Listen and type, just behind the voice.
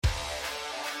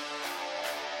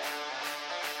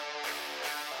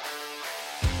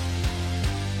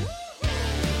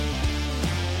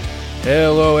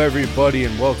Hello, everybody,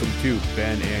 and welcome to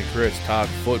Ben and Chris Talk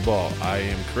Football. I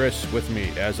am Chris. With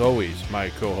me, as always, my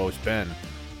co-host Ben,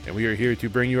 and we are here to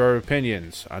bring you our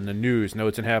opinions on the news,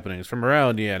 notes, and happenings from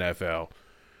around the NFL.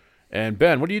 And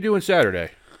Ben, what are you doing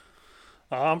Saturday?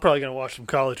 I'm probably going to watch some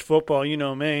college football. You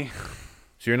know me.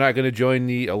 So you're not going to join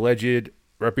the alleged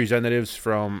representatives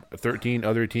from 13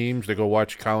 other teams to go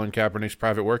watch Colin Kaepernick's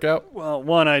private workout? Well,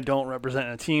 one, I don't represent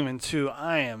a team, and two,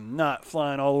 I am not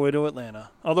flying all the way to Atlanta.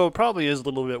 Although it probably is a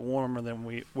little bit warmer than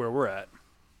where we're at.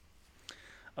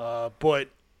 But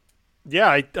yeah,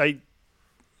 I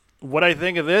what I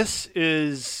think of this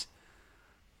is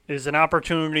an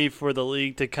opportunity for the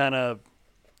league to kind of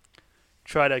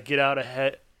try to get out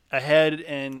ahead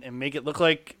and make it look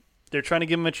like they're trying to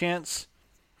give him a chance.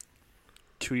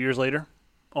 2 years later.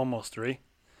 Almost 3.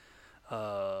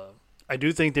 I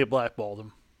do think they blackballed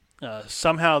him.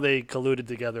 Somehow they colluded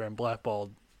together and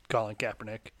blackballed Colin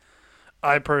Kaepernick.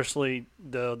 I personally,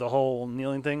 the whole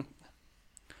kneeling thing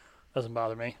doesn't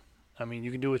bother me. I mean,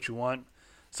 you can do what you want.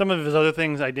 Some of his other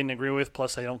things I didn't agree with,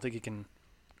 plus I don't think he can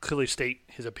clearly state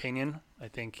his opinion. I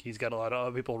think he's got a lot of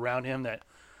other people around him that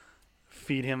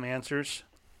feed him answers.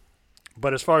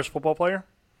 But as far as football player,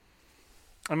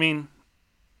 I mean,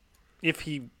 if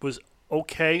he was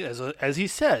okay, as he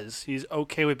says, he's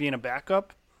okay with being a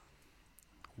backup.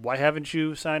 Why haven't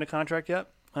you signed a contract yet?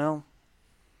 Well,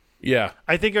 yeah,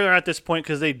 I think they're at this point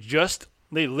because they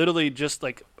literally just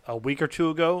like a week or two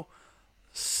ago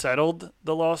settled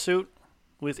the lawsuit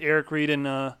with Eric Reed and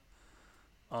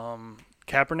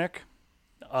Kaepernick.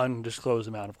 Undisclosed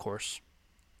amount, of course.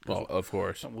 Well, of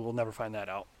course. We will never find that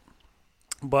out.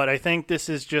 But I think this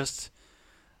is just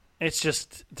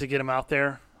to get him out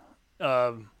there.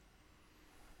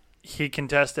 He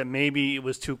contests that maybe it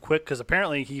was too quick because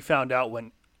apparently he found out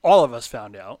when all of us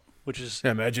found out, which is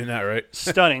imagine that, right?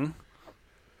 Stunning.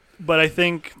 But I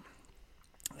think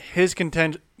his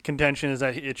contention is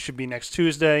that it should be next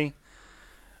Tuesday.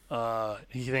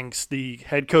 He thinks the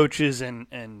head coaches and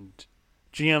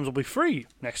GMs will be free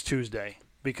next Tuesday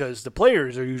because the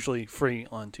players are usually free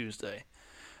on Tuesday.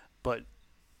 But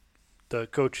the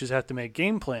coaches have to make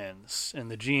game plans, and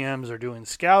the GMs are doing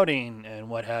scouting and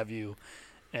what have you,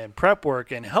 and prep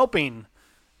work and helping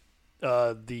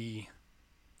the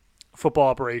football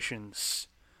operations.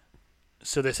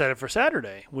 So they set it for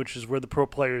Saturday, which is where the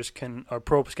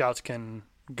pro scouts can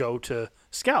go to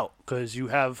scout because you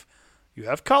have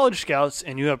college scouts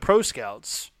and you have pro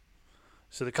scouts.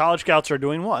 So the college scouts are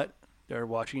doing what? They're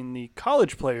watching the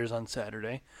college players on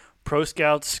Saturday. Pro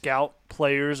scouts scout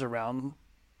players around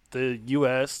the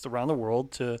U.S., around the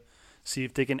world, to see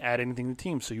if they can add anything to the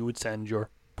team. So you would send your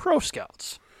pro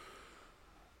scouts.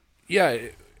 Yeah,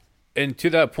 and to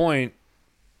that point,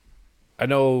 I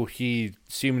know he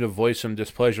seemed to voice some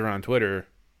displeasure on Twitter,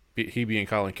 he being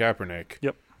Colin Kaepernick,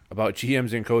 Yep. about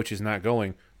GMs and coaches not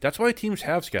going. That's why teams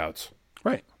have scouts.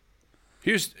 Right.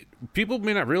 People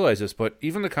may not realize this, but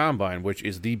even the Combine, which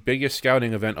is the biggest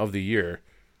scouting event of the year,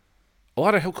 a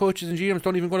lot of head coaches and GMs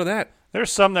don't even go to that.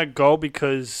 There's some that go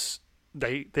because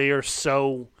they are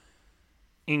so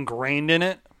ingrained in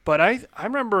it. But I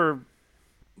remember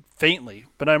faintly,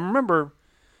 but I remember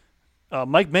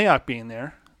Mike Mayock being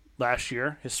there last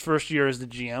year, his first year as the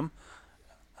GM.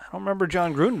 I don't remember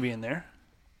John Gruden being there.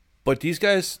 But these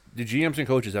guys, the GMs and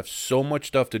coaches, have so much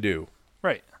stuff to do.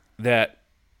 Right.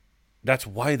 That's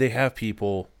why they have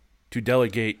people to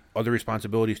delegate other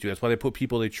responsibilities to. That's why they put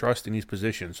people they trust in these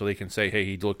positions so they can say, hey,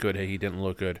 he looked good, hey, he didn't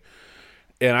look good.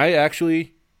 And I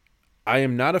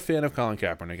am not a fan of Colin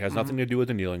Kaepernick. It has nothing to do with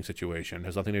the kneeling situation. It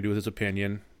has nothing to do with his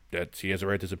opinion. That he has a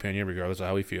right to his opinion regardless of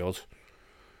how he feels.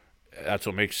 That's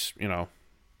what makes, we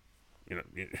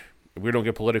don't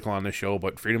get political on this show,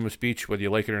 but freedom of speech, whether you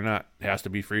like it or not, has to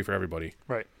be free for everybody.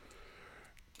 Right.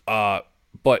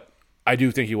 But I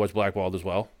do think he was blackballed as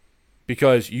well.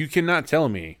 Because you cannot tell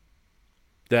me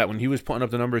that when he was putting up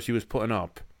the numbers he was putting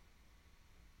up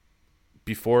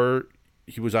before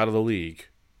he was out of the league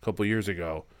a couple of years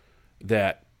ago,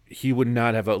 that he would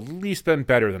not have at least been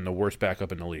better than the worst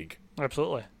backup in the league.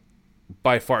 Absolutely.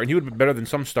 By far. And he would have been better than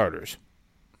some starters.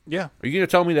 Yeah. Are you going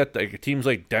to tell me that teams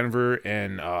like Denver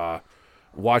and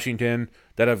Washington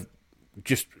that have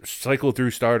just cycled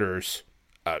through starters,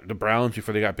 the Browns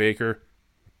before they got Baker,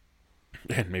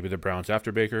 and maybe the Browns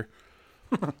after Baker,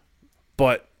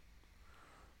 but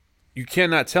you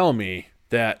cannot tell me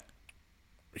that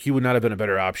he would not have been a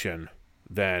better option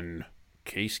than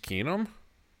Case Keenum?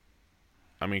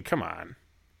 I mean, come on.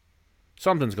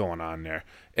 Something's going on there.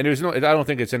 And I don't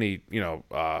think it's any,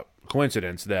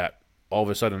 coincidence that all of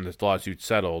a sudden this lawsuit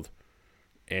settled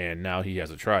and now he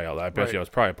has a tryout. I bet Right. you that was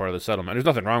probably part of the settlement. There's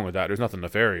nothing wrong with that. There's nothing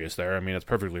nefarious there. I mean, it's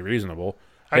perfectly reasonable.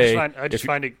 I just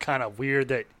find it kind of weird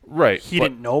that Right. he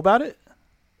didn't know about it.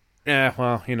 Yeah,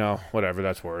 well, whatever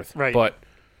that's worth. Right. But,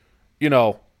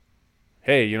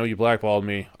 hey, you blackballed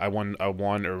me. I won,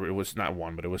 or it was not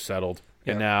won, but it was settled.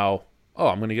 Yeah. And now,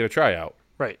 I'm going to get a tryout.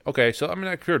 Right. Okay, so,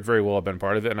 I could very well have been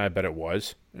part of it, and I bet it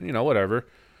was. And, whatever.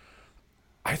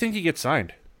 I think he gets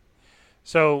signed.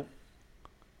 So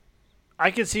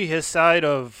I can see his side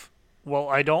of, well,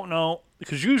 I don't know,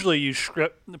 because usually you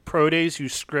script the pro days, you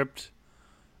script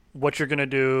what you're going to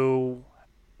do,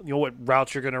 what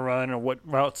routes you're going to run, or what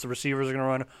routes the receivers are going to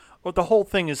run. But the whole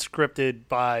thing is scripted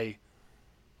by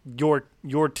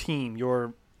your team,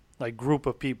 your group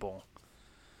of people.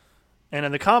 And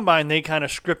in the combine, they kind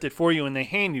of script it for you, and they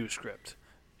hand you a script.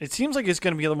 It seems like it's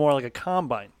going to be more like a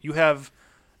combine. You have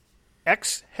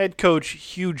ex-head coach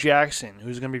Hugh Jackson,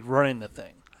 who's going to be running the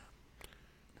thing.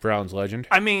 Browns legend.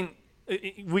 I mean,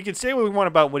 we can say what we want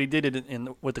about what he did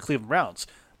with the Cleveland Browns.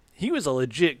 He was a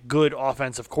legit good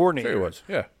offensive coordinator. There he was,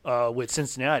 yeah. With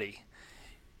Cincinnati.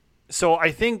 So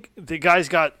I think the guy's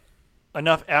got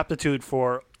enough aptitude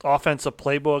for offensive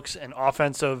playbooks and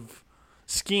offensive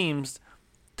schemes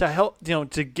to help,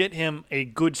 to get him a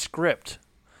good script.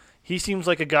 He seems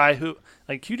like a guy who,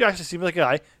 Hugh Jackson seems like a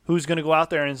guy who's going to go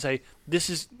out there and say, "This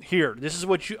is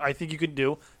what I think you could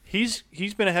do." He's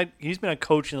been a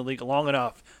coach in the league long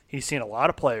enough. He's seen a lot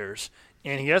of players,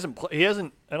 and he hasn't. I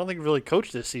don't think really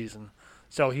coached this season,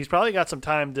 so he's probably got some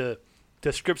time to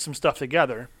script some stuff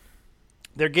together.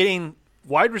 They're getting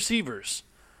wide receivers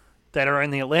that are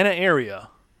in the Atlanta area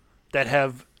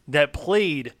that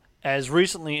played as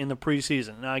recently in the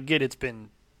preseason. Now I get it's been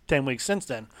 10 weeks since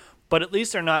then, but at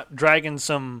least they're not dragging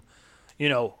some,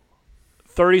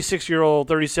 36-year-old,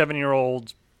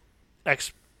 37-year-old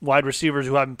ex-wide receivers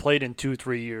who haven't played in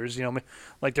 2-3 years.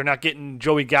 They're not getting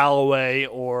Joey Galloway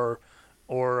or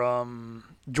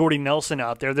Jordy Nelson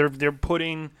out there. They're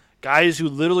putting guys who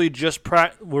literally just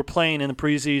were playing in the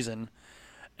preseason,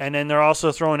 and then they're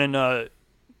also throwing in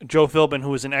Joe Philbin, who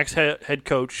was an ex-head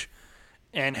coach,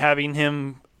 and having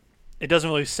him. It doesn't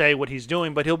really say what he's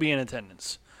doing, but he'll be in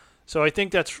attendance. So I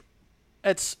think that's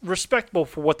respectable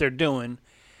for what they're doing.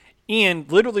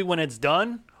 And literally when it's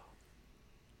done,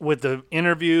 with the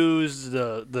interviews,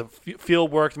 the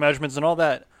field work, the measurements, and all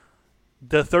that,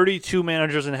 the 32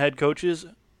 managers and head coaches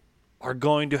are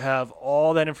going to have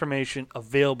all that information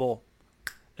available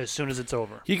as soon as it's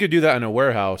over. He could do that in a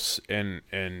warehouse in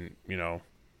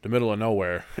the middle of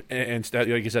nowhere, and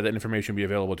like you said, that information would be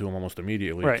available to him almost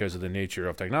immediately because of the nature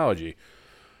of technology.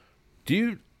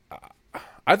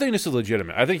 I think this is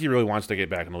legitimate. I think he really wants to get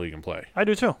back in the league and play. I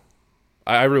do too.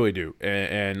 I really do.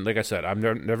 And like I said, I've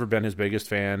never been his biggest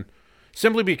fan,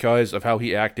 simply because of how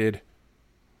he acted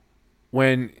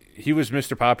when he was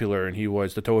Mr. Popular and he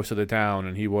was the toast of the town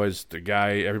and he was the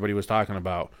guy everybody was talking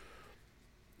about.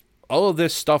 All of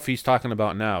this stuff he's talking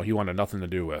about now, he wanted nothing to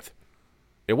do with.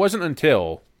 It wasn't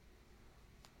until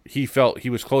he felt he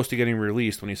was close to getting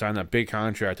released when he signed that big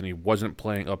contract and he wasn't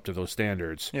playing up to those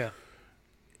standards. Yeah.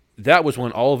 That was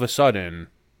when all of a sudden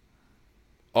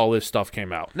all this stuff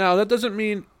came out. Now, that doesn't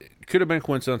mean it could have been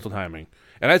coincidental timing.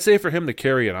 And I'd say for him to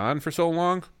carry it on for so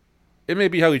long, it may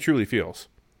be how he truly feels.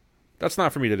 That's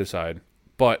not for me to decide.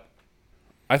 But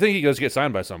I think he does get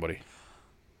signed by somebody.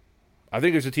 I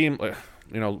think there's a team,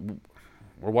 we're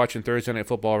watching Thursday Night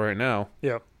Football right now.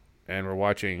 Yeah. And we're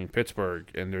watching Pittsburgh,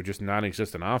 and they're just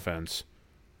non-existent offense.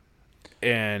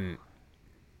 And,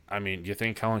 do you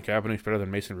think Colin Kaepernick's better than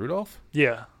Mason Rudolph?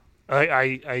 Yeah.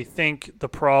 I think the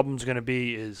problem's going to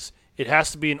be is it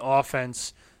has to be an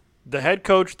offense. The head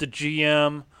coach, the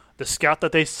GM, the scout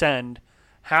that they send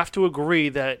have to agree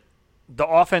that the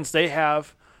offense they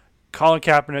have, Colin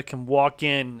Kaepernick can walk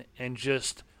in and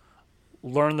just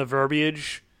learn the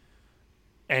verbiage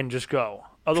and just go.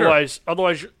 Otherwise,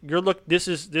 this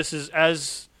is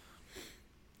as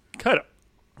kind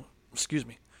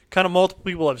of multiple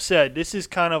people have said, this is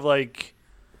kind of like,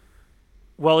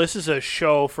 well, this is a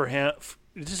show for him.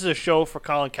 This is a show for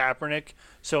Colin Kaepernick.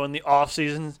 So in the off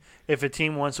season, if a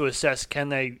team wants to assess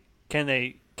can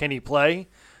he play,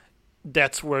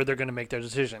 that's where they're going to make their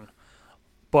decision.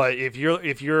 But if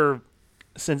you're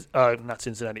not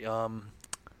Cincinnati,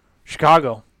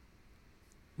 Chicago,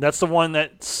 that's the one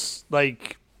that's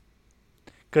like,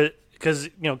 because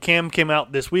Cam came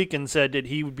out this week and said that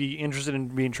he would be interested in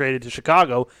being traded to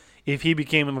Chicago if he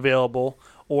became available,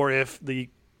 or if the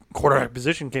quarterback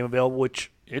position came available,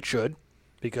 which it should,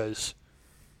 because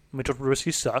Mitchell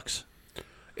Trubisky sucks.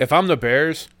 If I'm the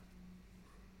Bears,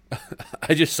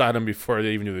 I just signed him before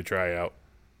they even do the tryout.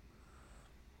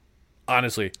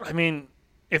 Honestly.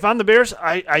 If I'm the Bears,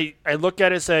 I look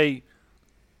at it and say,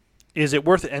 is it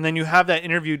worth it? And then you have that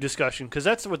interview discussion because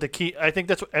that's what the key. I think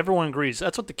that's what everyone agrees.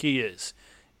 That's what the key is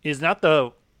not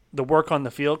the work on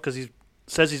the field because he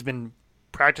says he's been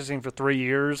practicing for 3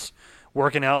 years,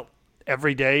 working out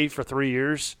every day for 3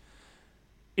 years.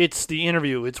 It's the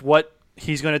interview. It's what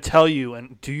he's going to tell you,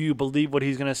 and do you believe what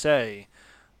he's going to say?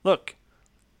 Look,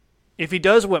 if he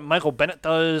does what Michael Bennett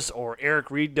does or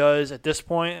Eric Reed does at this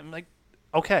point, I'm like,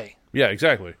 okay. Yeah,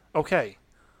 exactly. Okay.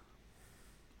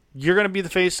 You're going to be the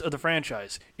face of the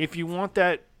franchise. If you want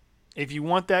that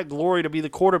glory to be the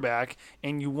quarterback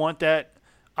and you want that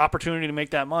opportunity to make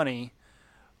that money,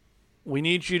 we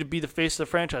need you to be the face of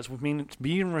the franchise. We mean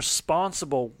being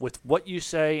responsible with what you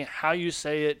say, how you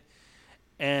say it,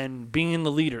 and being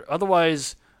the leader.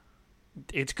 Otherwise,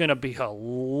 it's going to be a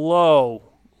low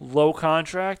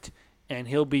contract, and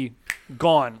he'll be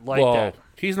gone like that.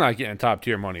 He's not getting top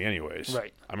tier money anyways.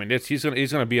 Right. I mean, he's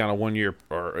gonna be on a 1 year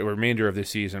or a remainder of this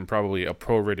season, probably a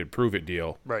prorated prove it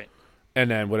deal. Right. And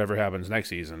then whatever happens next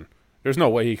season, there's no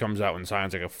way he comes out and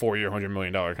signs like a 4-year, $100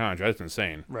 million contract. That's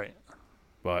insane. Right.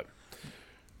 But,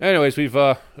 anyways,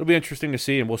 it'll be interesting to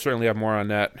see, and we'll certainly have more on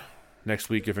that next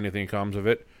week if anything comes of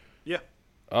it. Yeah.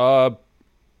 I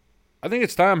think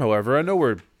it's time. However, I know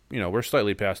we're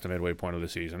slightly past the midway point of the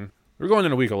season. We're going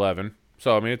into week 11,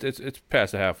 so I mean it's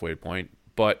past the halfway point.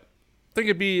 But I think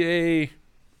it'd be a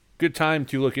good time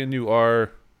to look into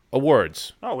our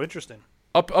awards. Oh, interesting.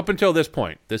 Up until this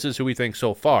point, this is who we think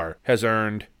so far has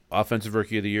earned Offensive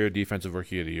Rookie of the Year, Defensive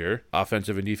Rookie of the Year,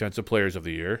 Offensive and Defensive Players of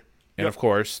the Year, and of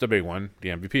course, the big one, the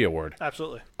MVP award.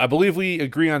 Absolutely. I believe we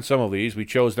agree on some of these. We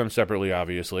chose them separately,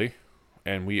 obviously,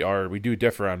 and we do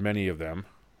differ on many of them.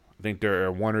 I think there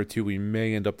are one or two we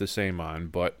may end up the same on,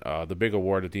 but the big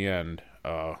award at the end,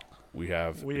 we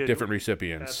have different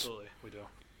recipients. Absolutely, we do.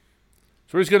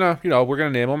 So we're just gonna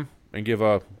name them and give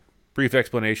a brief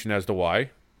explanation as to why,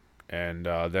 and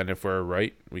then if we're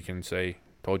right, we can say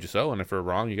 "told you so," and if we're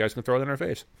wrong, you guys can throw it in our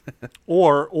face.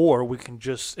 or we can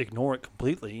just ignore it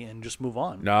completely and just move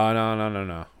on.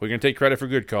 No. We can take credit for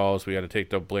good calls. We got to take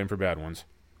the blame for bad ones.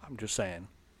 I'm just saying.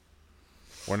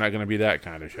 We're not going to be that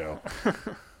kind of show.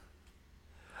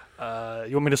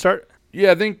 You want me to start?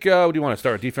 Yeah, I think. What do you want to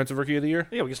start? Defensive Rookie of the Year?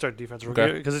 Yeah, we can start defensive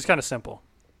rookie because it's kind of simple.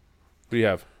 Who do you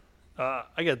have?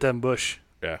 I got Devin Bush.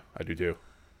 Yeah, I do too.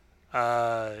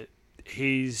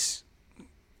 He's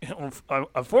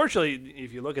unfortunately,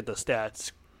 if you look at the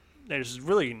stats, there's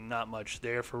really not much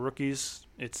there for rookies.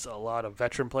 It's a lot of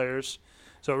veteran players,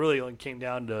 so it really only came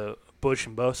down to Bush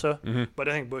and Bosa. Mm-hmm. But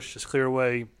I think Bush is clear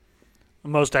away the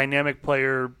most dynamic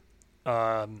player.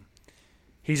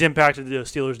 He's impacted the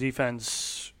Steelers'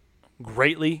 defense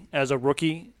greatly as a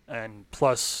rookie, and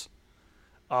plus,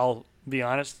 I'll be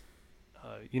honest,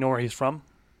 you know where he's from?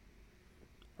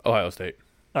 Ohio State.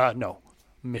 No,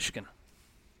 Michigan.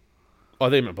 Oh,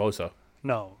 they meant Bosa.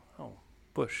 No,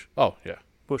 Bush. Oh, yeah.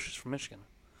 Bush is from Michigan.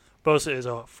 Bosa is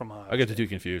from Ohio I get the State. two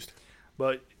confused.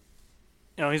 But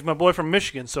he's my boy from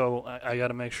Michigan, so I got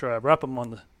to make sure I rep him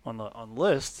on the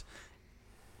list.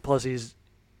 Plus, he's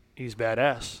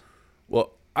badass.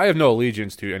 Well, I have no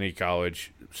allegiance to any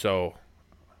college, so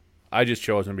I just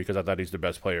chose him because I thought he's the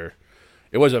best player.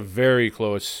 It was a very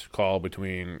close call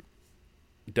between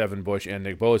Devin Bush and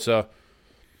Nick Bosa.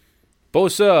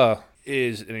 Bosa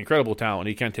is an incredible talent.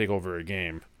 He can take over a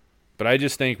game. But I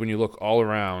just think when you look all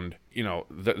around,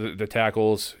 the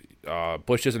tackles,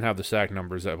 Bush doesn't have the sack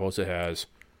numbers that Bosa has.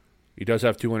 He does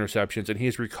have 2 interceptions, and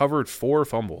he's recovered 4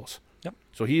 fumbles. Yep.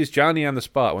 So he is Johnny on the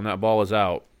spot when that ball is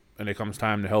out, and it comes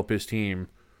time to help his team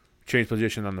change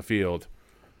position on the field.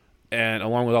 And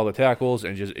along with all the tackles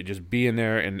and just being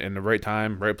there in the right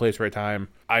time, right place, right time,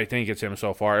 I think it's him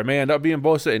so far. It may end up being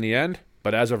Bosa in the end,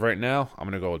 but as of right now, I'm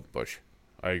going to go with Bush.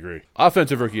 I agree.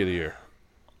 Offensive Rookie of the Year.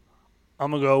 I'm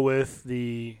gonna go with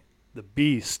the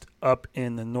beast up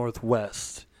in the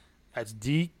Northwest. That's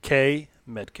DK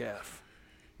Metcalf.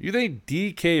 You think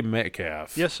DK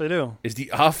Metcalf? Yes, I do. Is the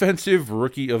Offensive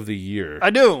Rookie of the Year? I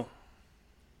do.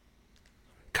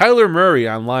 Kyler Murray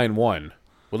on line 1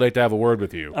 would like to have a word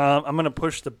with you. I'm gonna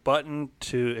push the button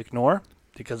to ignore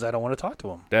because I don't want to talk to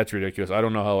him. That's ridiculous. I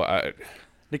don't know how.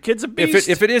 The kid's a beast.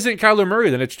 If it isn't Kyler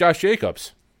Murray, then it's Josh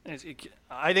Jacobs. I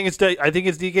think it's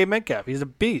DK Metcalf. He's a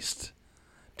beast.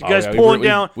 The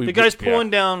guy's pulling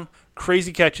down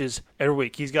crazy catches every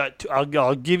week. He's got.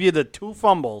 I'll give you the 2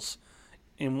 fumbles.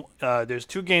 There's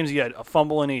 2 games he had a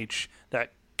fumble in each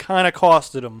that kind of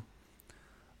costed him.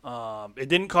 It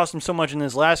didn't cost him so much in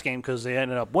this last game because they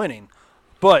ended up winning,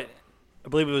 but I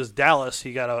believe it was Dallas.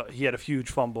 He had a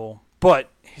huge fumble, but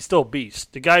he's still a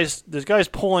beast. This guy's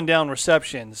pulling down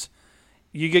receptions,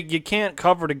 You can't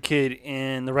cover the kid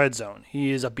in the red zone.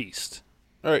 He is a beast.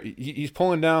 All right, he's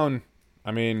pulling down.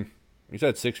 I mean, he's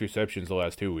had 6 receptions the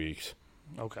last 2 weeks.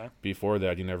 Okay. Before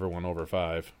that, he never went over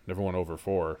 5. Never went over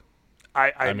 4.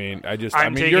 I mean,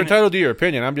 taking you're entitled to your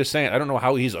opinion. I'm just saying, I don't know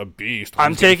how he's a beast.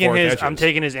 I'm taking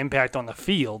his impact on the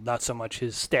field, not so much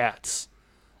his stats.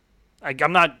 Like,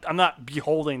 I'm not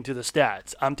beholding to the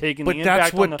stats. I'm taking the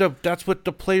impact that's what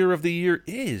the player of the year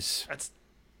is.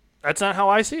 That's not how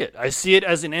I see it. I see it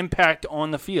as an impact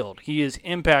on the field. He is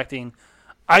impacting.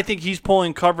 I think he's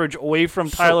pulling coverage away from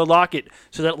Tyler Lockett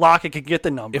so that Lockett can get the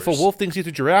numbers. If a wolf thinks he's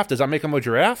a giraffe, does that make him a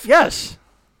giraffe? Yes.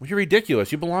 Well, you're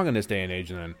ridiculous. You belong in this day and age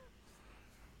then.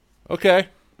 Okay.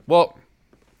 Well,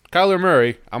 Kyler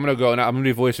Murray, I'm going to go now. I'm going to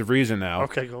be voice of reason now.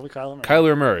 Okay, go with Kyler Murray.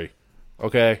 Kyler Murray.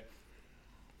 Okay.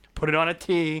 Put it on a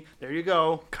T. There you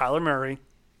go. Kyler Murray.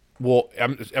 Well,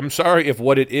 I'm sorry if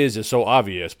what it is so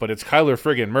obvious, but it's Kyler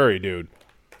friggin' Murray, dude.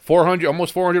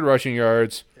 Almost 400 rushing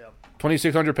yards,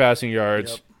 2,600 passing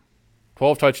yards,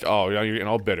 12 touchdowns. Oh, you're getting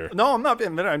all bitter. No, I'm not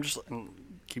being bitter. I'm just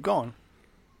keep going.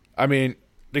 I mean,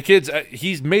 the kid's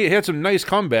had some nice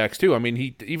comebacks too. I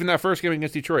mean, even that first game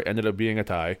against Detroit ended up being a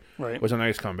tie. Right, it was a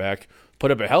nice comeback.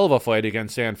 Put up a hell of a fight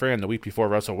against San Fran the week before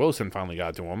Russell Wilson finally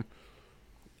got to him.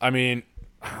 I mean,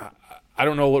 I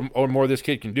don't know what more this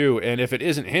kid can do, and if it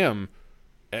isn't him,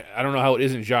 I don't know how it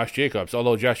isn't Josh Jacobs.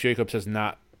 Although Josh Jacobs has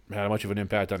not had much of an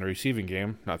impact on the receiving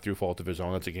game, not through fault of his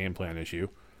own. That's a game plan issue.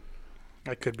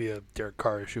 That could be a Derek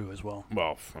Carr issue as well.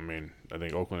 Well, I mean, I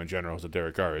think Oakland in general is a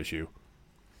Derek Carr issue.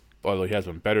 Although he has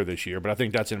been better this year, but I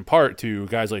think that's in part to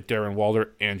guys like Darren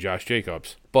Waller and Josh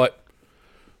Jacobs. But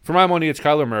for my money, it's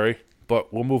Kyler Murray.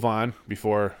 But we'll move on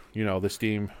before the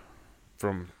steam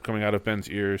from coming out of Ben's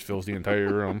ears fills the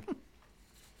entire room.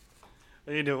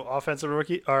 Are you do offensive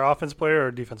rookie or offense player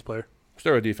or defense player?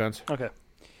 Start with defense. Okay,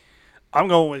 I'm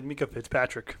going with Micah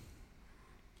Fitzpatrick.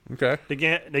 Okay.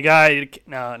 The guy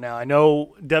now I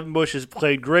know Devin Bush has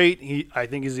played great. I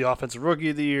think he's the offensive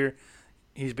rookie of the year.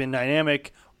 He's been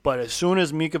dynamic. But as soon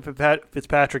as Micah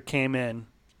Fitzpatrick came in,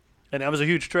 and that was a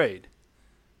huge trade,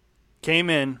 came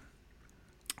in,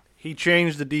 he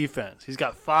changed the defense. He's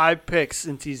got 5 picks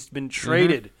since he's been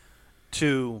traded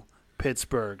to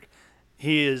Pittsburgh.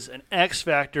 He is an X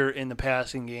factor in the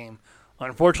passing game.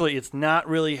 Unfortunately, it's not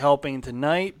really helping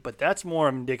tonight, but that's more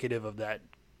indicative of that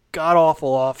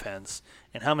god-awful offense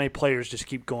and how many players just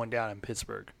keep going down in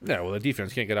Pittsburgh. Yeah, well, the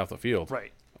defense can't get off the field.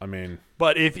 Right. I mean,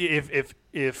 but if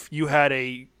you had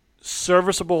a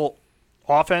serviceable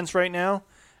offense right now,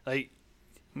 like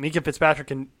Micah Fitzpatrick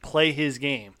can play his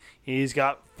game. He's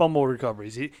got fumble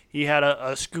recoveries. He had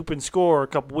a scoop and score a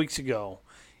couple weeks ago.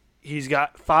 He's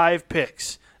got 5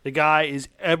 picks. The guy is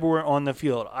everywhere on the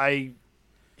field.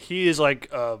 He is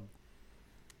like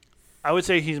I would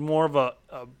say he's more of a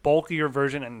bulkier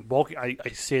version, and bulky. I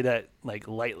say that like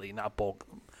lightly, not bulk,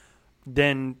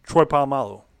 than Troy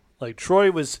Polamalu. Like, Troy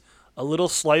was a little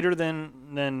slighter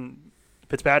than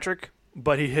Fitzpatrick,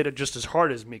 but he hit it just as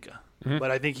hard as Micah. Mm-hmm. But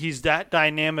I think he's that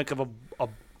dynamic of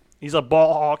he's a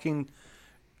ball-hawking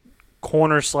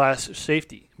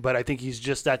corner/safety. But I think he's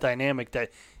just that dynamic that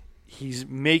he's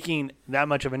making that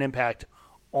much of an impact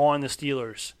on the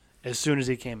Steelers as soon as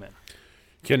he came in.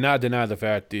 Cannot deny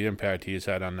the impact he has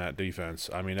had on that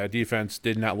defense. I mean, that defense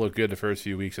did not look good the first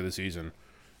few weeks of the season.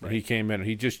 When he came in,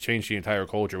 he just changed the entire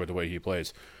culture with the way he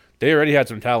plays. They already had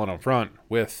some talent up front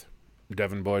with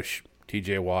Devin Bush,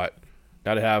 T.J. Watt.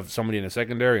 Now to have somebody in the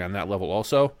secondary on that level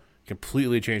also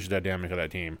completely changed the dynamic of that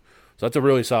team. So that's a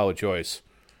really solid choice.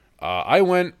 I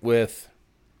went with,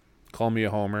 call me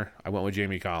a homer, I went with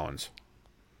Jamie Collins.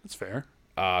 That's fair.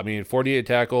 48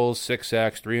 tackles, 6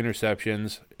 sacks, 3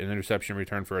 interceptions, an interception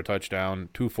return for a touchdown,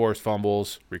 2 forced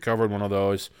fumbles, recovered one of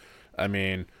those. I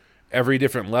mean, every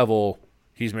different level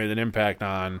he's made an impact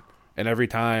on, and every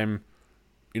time,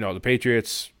 the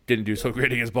Patriots didn't do so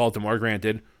great against Baltimore,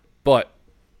 granted, but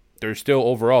they're still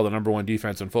overall the number 1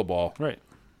 defense in football. Right.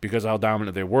 Because of how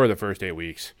dominant they were the first 8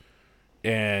 weeks.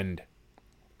 And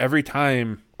every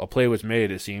time a play was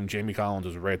made, it seemed Jamie Collins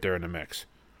was right there in the mix.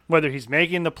 Whether he's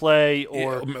making the play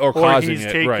or causing he's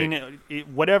it, taking right. it,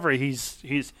 whatever,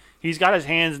 he's got his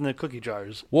hands in the cookie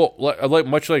jars. Well,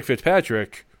 much like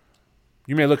Fitzpatrick,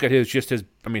 you may look at his 5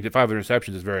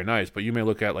 interceptions is very nice, but you may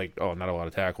look at not a lot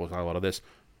of tackles, not a lot of this.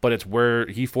 But it's where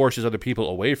he forces other people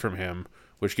away from him,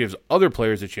 which gives other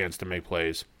players a chance to make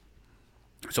plays.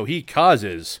 So he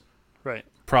causes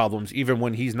problems even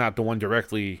when he's not the one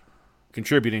directly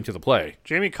contributing to the play.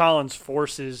 Jamie Collins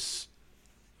forces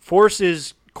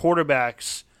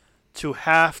quarterbacks to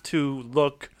have to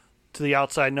look to the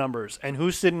outside numbers. And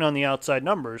who's sitting on the outside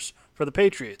numbers for the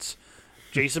Patriots?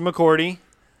 Jason McCourty,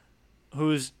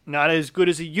 who's not as good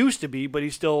as he used to be, but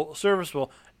he's still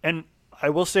serviceable. And I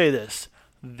will say this,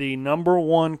 the number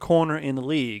one corner in the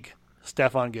league,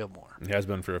 Stephon Gilmore. He has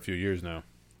been for a few years now.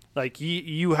 Like,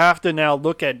 you have to now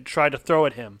try to throw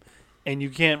at him, and you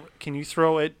can't. Can you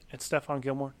throw it at Stephon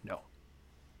Gilmore? No.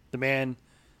 The man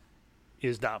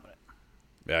is dominant.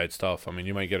 Yeah, it's tough. I mean,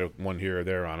 you might get one here or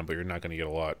there on him, but you're not going to get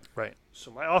a lot. Right.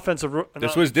 So my offensive...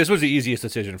 This was the easiest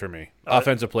decision for me.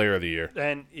 Offensive player of the year.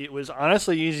 And it was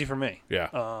honestly easy for me.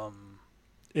 Yeah.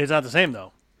 It's not the same,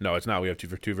 though. No, it's not. We have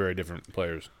two very different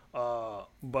players. But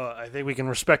I think we can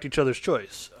respect each other's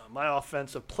choice. My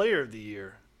offensive player of the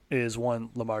year is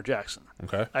one Lamar Jackson.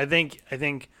 Okay. I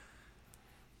think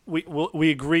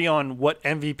we agree on what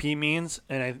MVP means,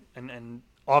 and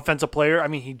offensive player. I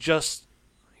mean, he does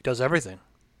everything.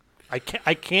 I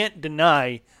can't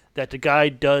deny that the guy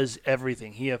does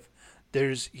everything. He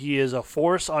is a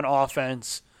force on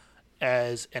offense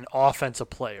as an offensive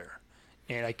player,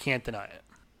 and I can't deny it.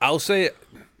 I'll say,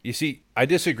 you see, I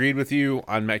disagreed with you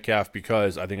on Metcalf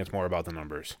because I think it's more about the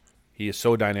numbers. He is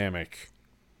so dynamic.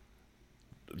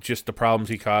 Just the problems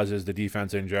he causes, the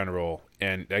defense in general,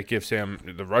 and that gives him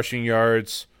the rushing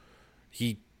yards.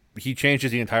 He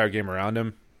changes the entire game around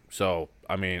him. So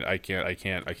I mean, I can't be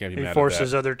mad at that. He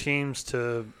forces other teams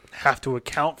to have to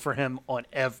account for him on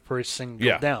every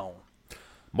single down.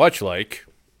 Much like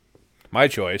my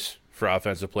choice for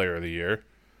offensive player of the year,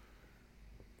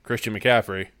 Christian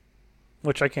McCaffrey,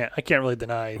 which I can't really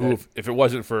deny. Who, if it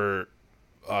wasn't for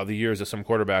the years that some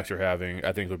quarterbacks are having,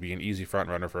 I think would be an easy front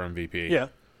runner for MVP. Yeah.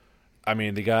 I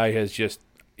mean, the guy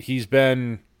he's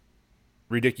been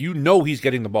ridiculous. You know he's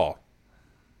getting the ball.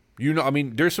 You know, I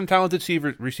mean, there's some talented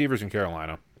receivers in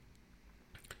Carolina,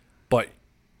 but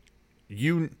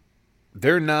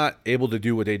they're not able to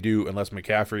do what they do unless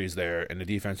McCaffrey's there, and the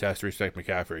defense has to respect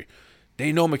McCaffrey.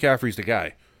 They know McCaffrey's the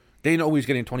guy. They know he's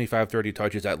getting 25, 30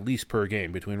 touches at least per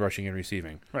game between rushing and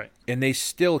receiving. Right. And they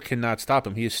still cannot stop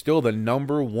him. He is still the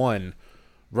number one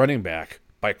running back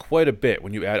by quite a bit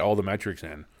when you add all the metrics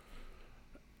in.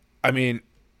 I mean,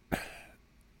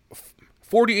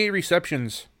 48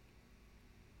 receptions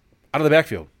out of the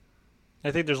backfield.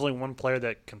 I think there's only one player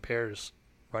that compares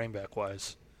running back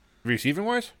wise. Receiving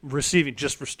wise? Receiving,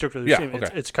 just strictly receiving.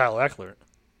 Okay. It's Kyle Eckler.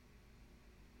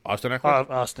 Austin Eckler?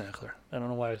 Austin Eckler. I don't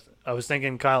know why. I was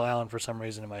thinking Kyle Allen for some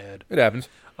reason in my head. It happens.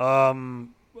 I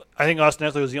think Austin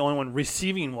Eckler was the only one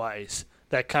receiving wise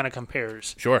that kind of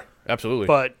compares. Sure, absolutely.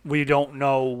 But we don't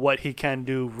know what he can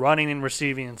do running and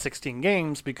receiving in 16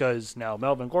 games because now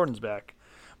Melvin Gordon's back.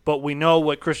 But we know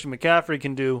what Christian McCaffrey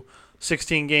can do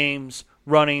 16 games,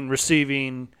 running,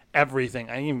 receiving, everything.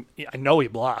 I know he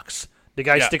blocks. The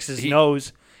guy sticks his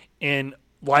nose in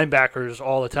linebackers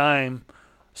all the time,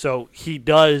 so he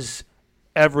does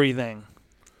everything.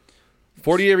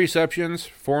 48 receptions,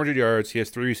 400 yards. He has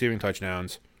 3 receiving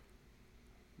touchdowns,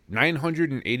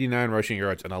 989 rushing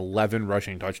yards, and 11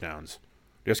 rushing touchdowns.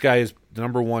 This guy is the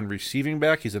number one receiving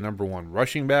back. He's the number one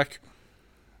rushing back.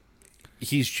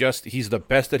 He's the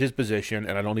best at his position,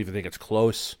 and I don't even think it's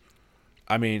close.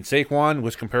 I mean, Saquon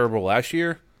was comparable last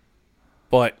year,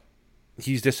 but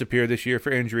he's disappeared this year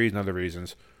for injuries and other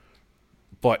reasons.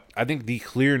 But I think the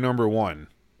clear number one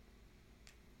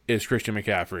is Christian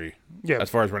McCaffrey as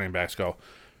far as running backs go.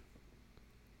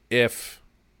 If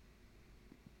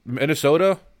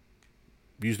Minnesota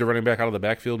used the running back out of the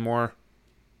backfield more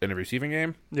in the receiving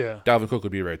game, Dalvin Cook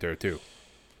would be right there too.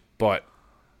 But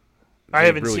I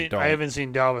haven't seen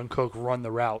Dalvin Cook run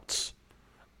the routes.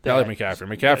 Not like McCaffrey.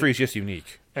 McCaffrey's just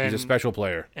unique. He's a special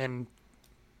player. And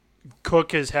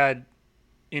Cook has had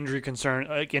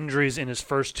injuries in his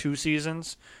first 2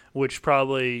 seasons, which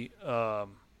probably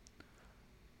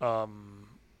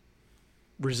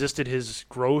resisted his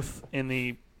growth in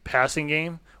the passing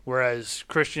game, whereas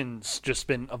Christian's just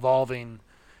been evolving.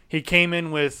 He came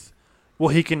in with,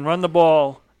 he can run the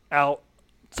ball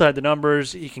outside the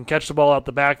numbers. He can catch the ball out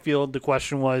the backfield. The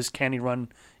question was, can he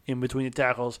run in between the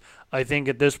tackles? I think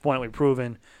at this point we've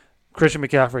proven Christian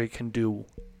McCaffrey can do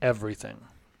everything.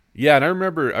 Yeah, and I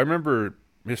remember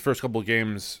his first couple of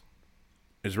games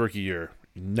his rookie year.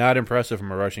 Not impressive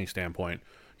from a rushing standpoint.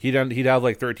 He'd have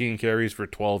like 13 carries for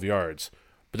 12 yards,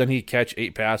 but then he'd catch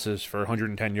 8 passes for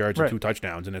 110 yards and 2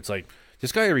 touchdowns, and it's like,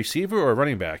 this guy a receiver or a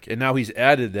running back? And now he's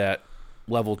added that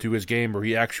level to his game where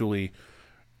he actually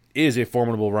is a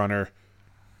formidable runner,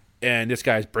 and this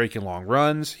guy's breaking long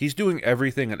runs. He's doing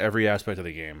everything in every aspect of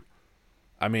the game.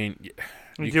 I mean,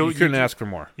 you couldn't ask for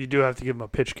more. You do have to give him a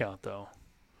pitch count, though.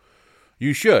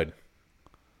 You should.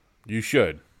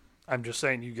 I'm just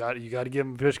saying you got to give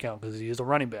him a pitch count because he is a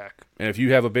running back. And if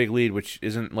you have a big lead, which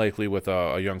isn't likely with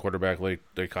a young quarterback like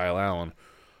Kyle Allen,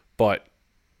 but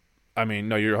I mean,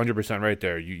 no, you're 100% right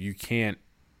there. You can't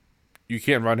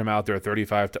run him out there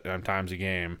 35 times a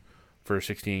game for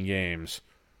 16 games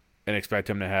and expect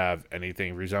him to have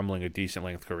anything resembling a decent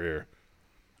length career.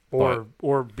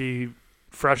 Or be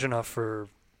fresh enough for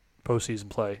postseason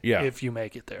play if you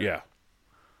make it there. Yeah.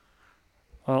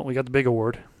 Well, we got the big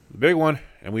award. The big one,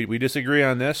 and we disagree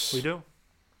on this. We do.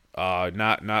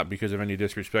 Not because of any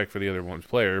disrespect for the other one's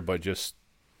player, but just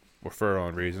for our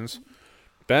own reasons.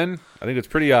 Ben, I think it's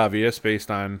pretty obvious based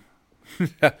on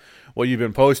what you've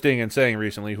been posting and saying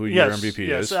recently who your MVP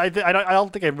is. I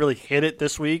don't think I really hit it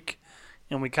this week,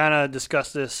 and we kind of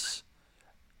discussed this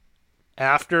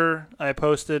after I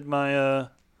posted my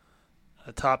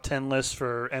top 10 list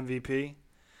for MVP.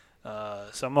 So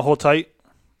I'm going to hold tight.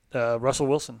 Russell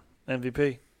Wilson,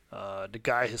 MVP. The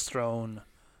guy has thrown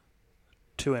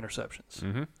 2 interceptions.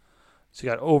 Mm-hmm. So he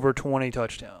got over 20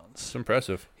 touchdowns. It's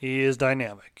impressive. He is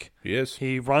dynamic. He is.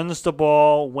 He runs the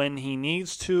ball when he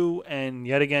needs to, and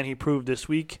yet again he proved this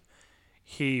week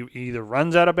he either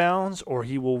runs out of bounds or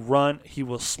he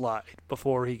will slide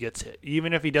before he gets hit.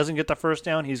 Even if he doesn't get the first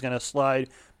down, he's going to slide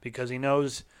because he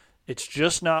knows it's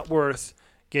just not worth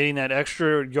getting that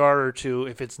extra yard or two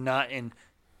if it's not in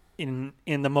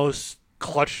the most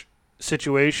clutch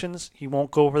situations. He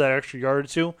won't go for that extra yard or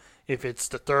two if it's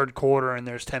the third quarter and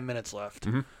there's 10 minutes left.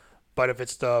 Mm-hmm. But if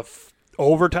it's the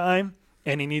overtime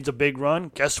and he needs a big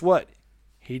run, guess what?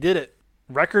 He did it.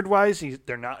 Record-wise,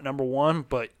 they're not number one,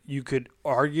 but you could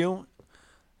argue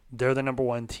they're the number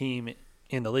one team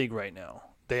in the league right now.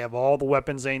 They have all the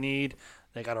weapons they need.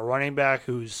 They got a running back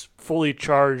who's fully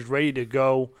charged, ready to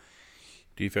go.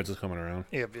 Defense is coming around.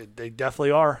 Yeah, they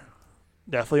definitely are.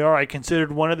 Definitely are. I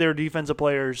considered one of their defensive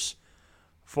players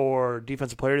for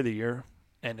Defensive Player of the Year,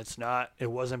 and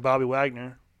it wasn't Bobby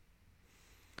Wagner.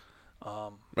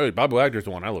 Bobby Wagner's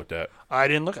the one I looked at. I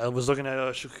didn't look. I was looking at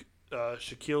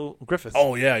Shaquille Griffith.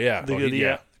 Oh, yeah.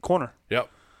 The corner. Yep.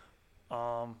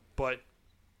 But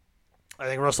I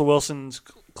think Russell Wilson's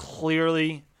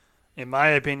clearly, in my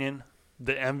opinion,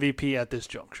 the MVP at this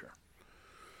juncture.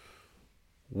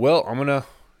 Well, I'm going to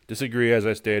disagree, as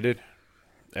I stated.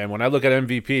 And when I look at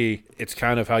MVP, it's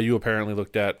kind of how you apparently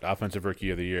looked at Offensive Rookie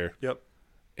of the Year. Yep.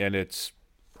 And it's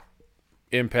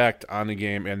impact on the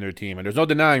game and their team. And there's no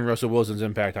denying Russell Wilson's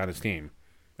impact on his team.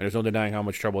 And there's no denying how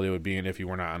much trouble they would be in if he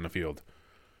were not on the field.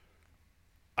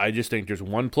 I just think there's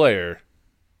one player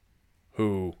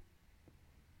who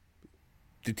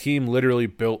the team literally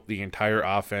built the entire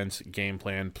offense, game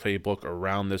plan, playbook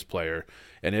around this player.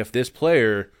 And if this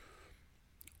player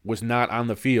was not on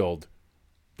the field,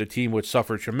 the team would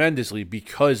suffer tremendously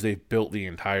because they've built the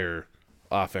entire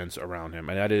offense around him,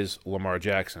 and that is Lamar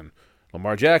Jackson.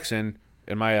 Lamar Jackson,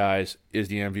 in my eyes, is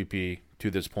the MVP to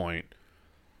this point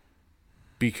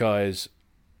because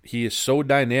he is so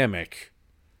dynamic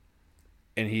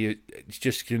and he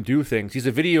just can do things. He's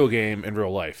a video game in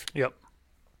real life. Yep.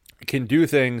 Can do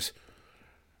things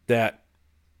that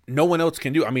no one else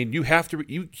can do. I mean, you have to.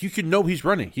 You can know he's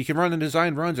running. He can run the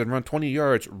design runs and run 20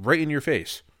 yards right in your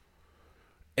face,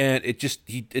 and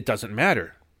it doesn't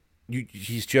matter.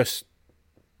 He's just,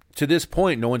 to this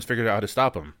point, no one's figured out how to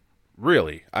stop him.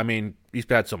 Really, I mean, he's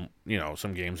had some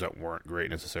games that weren't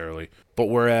great necessarily, but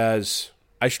whereas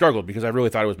I struggled because I really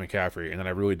thought it was McCaffrey, and then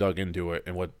I really dug into it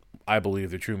and what I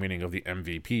believe the true meaning of the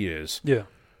MVP is. Yeah.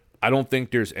 I don't think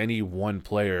there's any one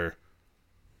player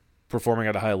performing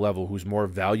at a high level who's more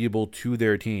valuable to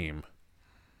their team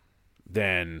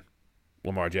than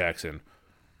Lamar Jackson.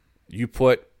 You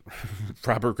put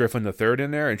Robert Griffin III in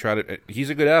there and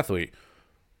he's a good athlete,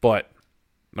 but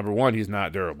number one, he's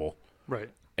not durable.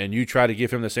 Right. And you try to give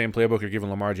him the same playbook you're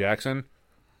giving Lamar Jackson,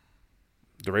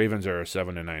 the Ravens are a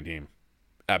 7-9 team.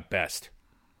 At best.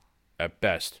 At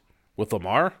best. With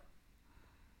Lamar,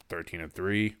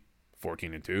 13-3.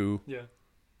 14-2. Yeah.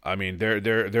 I mean, they're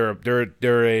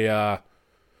a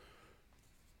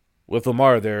with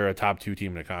Lamar, they're a top 2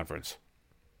 team in the conference.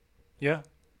 Yeah.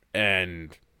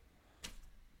 And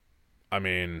I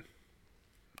mean,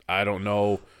 I don't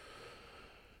know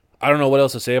what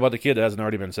else to say about the kid that hasn't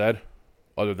already been said,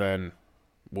 other than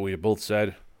what we both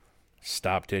said.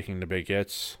 Stop taking the big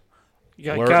hits.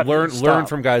 Learn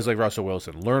from guys like Russell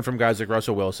Wilson.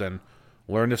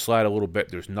 Learn to slide a little bit.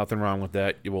 There's nothing wrong with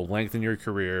that. It will lengthen your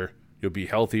career. You'll be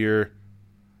healthier.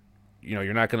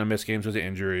 You're not going to miss games with an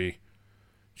injury.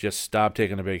 Just stop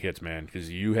taking the big hits, man. Because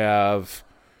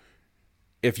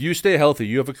if you stay healthy,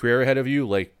 you have a career ahead of you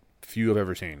like few have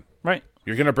ever seen. Right.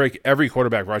 You're going to break every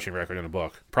quarterback rushing record in the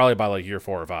book, probably by like year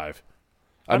 4 or 5.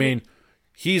 I mean,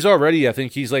 he's already, I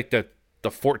think he's like the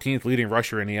 14th leading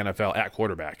rusher in the NFL at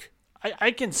quarterback.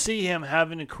 I can see him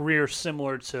having a career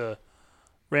similar to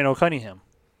Randall Cunningham.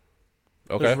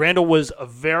 Okay. Because Randall was a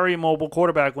very mobile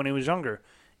quarterback when he was younger,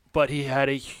 but he had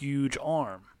a huge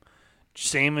arm.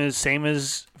 Same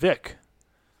as Vic.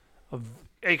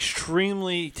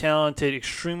 Extremely talented,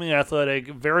 extremely athletic,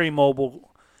 very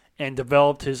mobile, and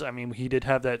developed his. I mean, he did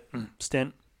have that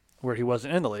stint where he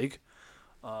wasn't in the league.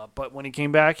 But when he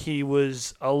came back, he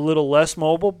was a little less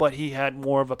mobile, but he had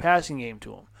more of a passing game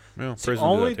to him. Yeah, It's the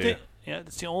only thing. Yeah,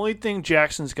 that's the only thing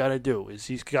Jackson's got to do is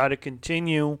he's got to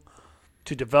continue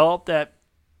to develop that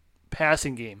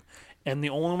passing game, and the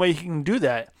only way he can do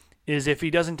that is if he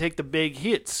doesn't take the big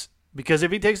hits. Because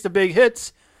if he takes the big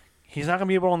hits, he's not going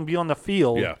to be able to be on the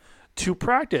field to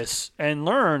practice and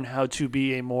learn how to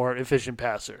be a more efficient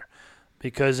passer.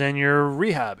 Because then you're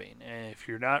rehabbing, and if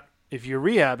you're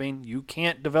rehabbing, you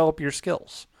can't develop your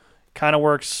skills. Kind of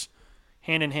works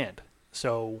hand in hand.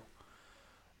 So,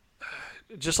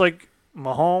 just like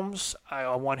Mahomes,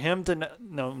 I want him to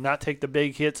not take the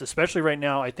big hits, especially right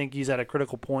now. I think he's at a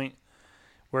critical point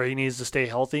where he needs to stay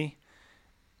healthy.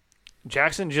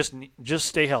 Jackson, just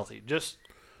stay healthy.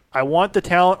 I want the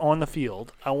talent on the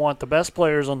field. I want the best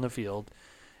players on the field.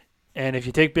 And if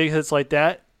you take big hits like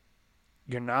that,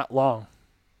 you're not long.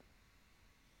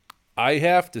 I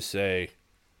have to say,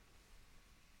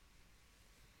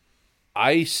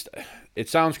 it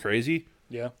sounds crazy.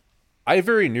 Yeah. I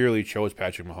very nearly chose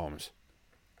Patrick Mahomes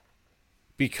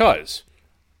because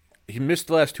he missed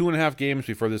the last 2.5 games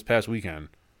before this past weekend.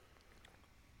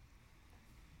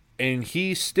 And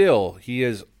he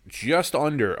is just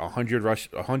under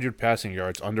 100 passing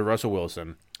yards under Russell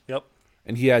Wilson. Yep.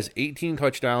 And he has 18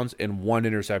 touchdowns and 1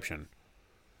 interception.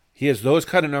 He has those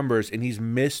kind of numbers, and he's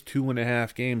missed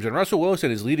 2.5 games. And Russell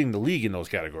Wilson is leading the league in those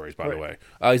categories, by the way.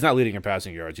 He's not leading in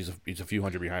passing yards. He's a few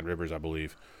hundred behind Rivers, I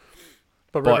believe.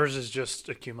 But Rivers is just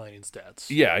accumulating stats.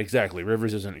 Yeah, exactly.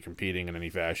 Rivers isn't competing in any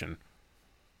fashion.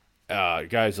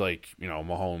 Guys like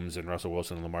Mahomes and Russell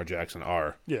Wilson and Lamar Jackson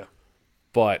are. Yeah.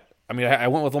 But I mean, I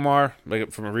went with Lamar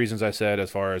for the reasons I said, as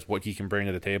far as what he can bring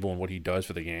to the table and what he does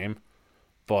for the game.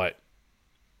 But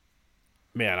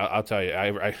man, I'll tell you,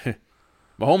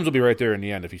 Mahomes will be right there in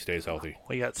the end if he stays healthy.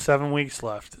 We got 7 weeks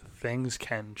left. Things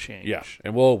can change. Yeah,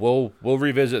 and we'll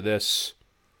revisit this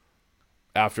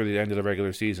after the end of the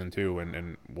regular season too,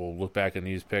 and we'll look back in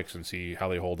these picks and see how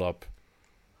they hold up,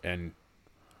 and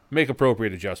make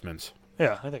appropriate adjustments.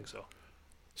 Yeah, I think so.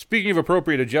 Speaking of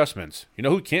appropriate adjustments, you know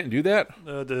who can't do that?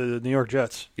 The New York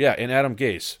Jets. Yeah, and Adam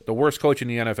Gase, the worst coach in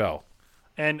the NFL.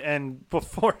 And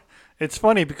before, it's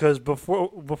funny because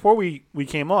before we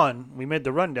came on, we made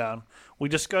the rundown. We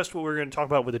discussed what we were going to talk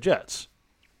about with the Jets.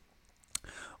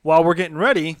 While we're getting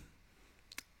ready,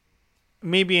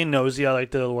 me being nosy, I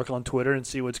like to work on Twitter and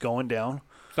see what's going down.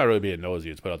 It's not really being nosy;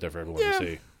 it's put out there for everyone to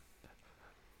see.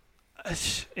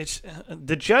 It's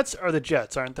the Jets are the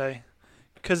Jets, aren't they?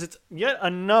 Because it's yet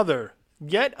another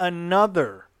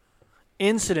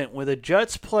incident with a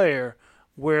Jets player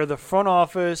where the front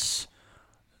office,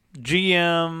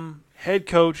 GM, head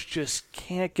coach just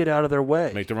can't get out of their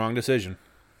way. Make the wrong decision.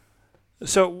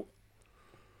 So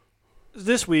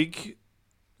this week,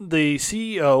 the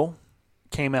CEO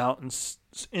came out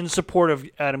in support of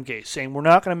Adam Gase, saying we're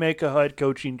not going to make a head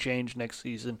coaching change next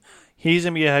season. He's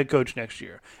going to be a head coach next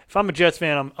year. If I'm a Jets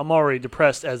fan, I'm already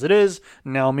depressed as it is.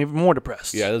 Now I'm even more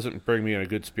depressed. Yeah, it doesn't bring me in a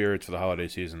good spirits for the holiday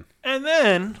season. And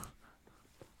then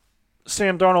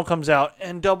Sam Darnold comes out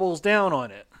and doubles down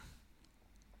on it.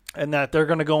 And that they're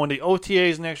going to go into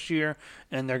OTAs next year,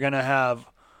 and they're going to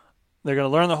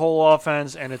learn the whole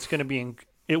offense, and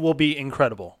it will be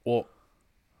incredible. Well,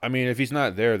 I mean, if he's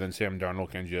not there, then Sam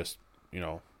Darnold can just,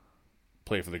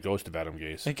 play for the ghost of Adam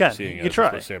Gase. He can. Seeing You as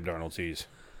try. what Sam Darnold sees.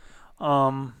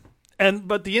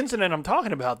 But the incident I'm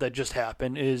talking about that just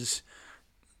happened is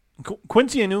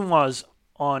Quincy Enunwa's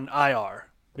on IR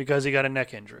because he got a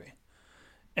neck injury.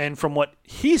 And from what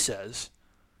he says,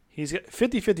 he's got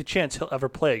 50-50 chance he'll ever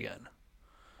play again.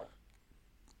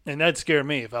 And that'd scare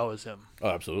me if I was him. Oh,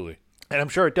 absolutely. And I'm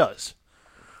sure it does.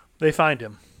 They fined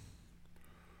him.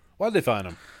 Why'd they fine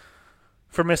him?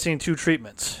 For missing 2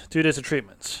 days of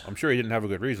treatments. I'm sure he didn't have a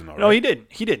good reason, though, right? No, he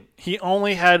didn't. He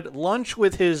only had lunch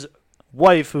with his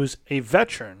wife, who's a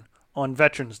veteran, on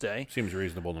Veterans Day. Seems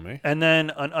reasonable to me. And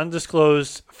then an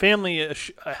undisclosed family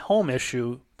home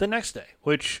issue the next day,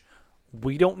 which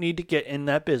we don't need to get in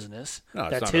that business. No,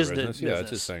 it's That's not his our business. business. Yeah,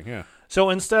 that's his thing, yeah. So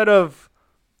instead of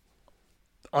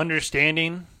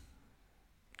understanding,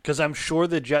 because I'm sure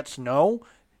the Jets know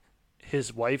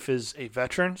his wife is a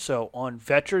veteran, so on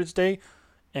Veterans Day,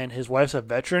 and his wife's a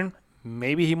veteran,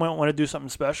 maybe he might want to do something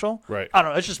special. Right. I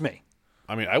don't know. It's just me.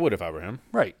 I mean, I would if I were him.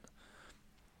 Right.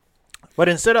 But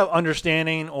instead of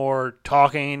understanding or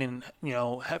talking and,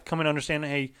 coming to understand,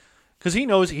 hey, because he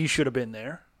knows he should have been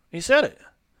there. He said it.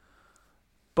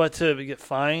 But to get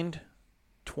fined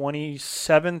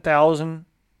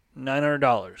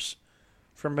 $27,900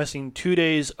 for missing 2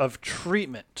 days of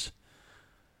treatment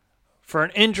for an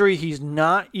injury he's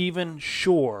not even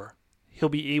sure he'll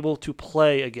be able to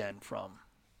play again from.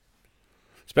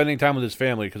 Spending time with his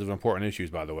family because of important issues,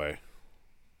 by the way.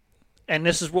 And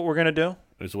this is what we're going to do?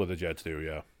 This is what the Jets do,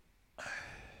 yeah.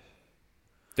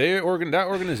 That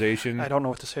organization... I don't know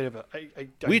what to say about I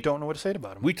don't know what to say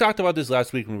about him. We talked about this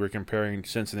last week when we were comparing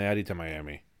Cincinnati to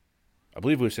Miami. I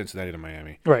believe it was Cincinnati to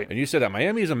Miami. Right. And you said that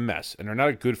Miami is a mess, and they're not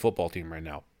a good football team right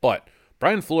now. But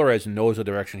Brian Flores knows the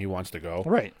direction he wants to go.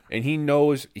 Right. And he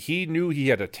knew he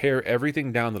had to tear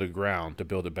everything down to the ground to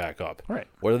build it back up. Right.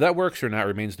 Whether that works or not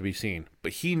remains to be seen.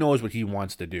 But he knows what he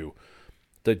wants to do.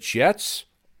 The Jets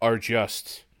are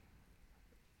just...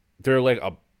 They're like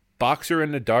a boxer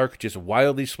in the dark, just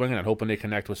wildly swinging and hoping they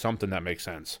connect with something that makes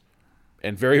sense.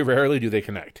 And very rarely do they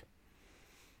connect.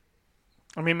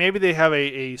 I mean, maybe they have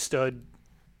a stud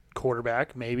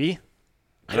quarterback, maybe.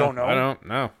 I don't know. I don't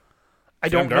know. I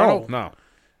don't Darnold? know. No.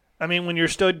 I mean, when your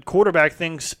stud quarterback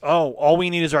thinks, oh, all we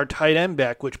need is our tight end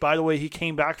back, which, by the way, he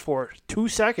came back for 2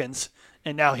 seconds,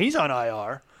 and now he's on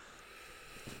IR.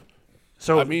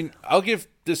 So I mean, I'll give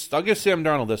Sam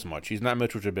Darnold this much. He's not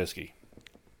Mitchell Trubisky.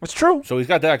 it's true, So he's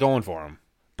got that going for him.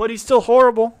 but he's still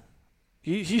horrible.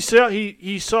 He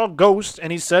saw ghosts,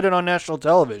 and he said it on national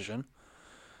television.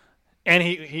 And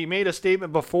he made a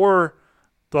statement before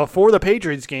the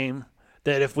Patriots game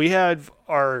that if we had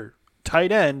our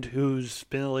tight end, who's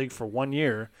been in the league for 1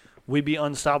 year, we'd be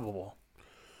unstoppable.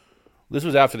 This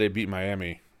was after they beat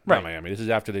Miami. Right. Not Miami. This is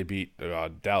after they beat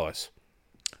Dallas.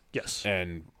 Yes.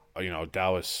 And,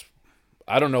 Dallas,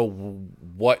 I don't know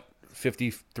what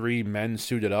 53 men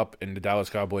suited up in the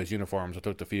Dallas Cowboys uniforms that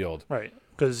took the field. Right.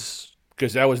 Because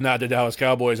that was not the Dallas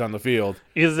Cowboys on the field.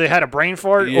 either they had a brain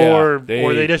fart Yeah, or they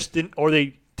they just didn't, or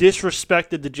they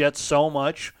disrespected the Jets so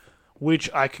much, which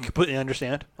I can completely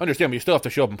understand. Understand, but you still have to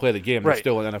show up and play the game. They're Right.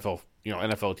 still an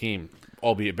NFL team,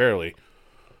 albeit barely.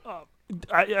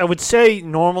 I would say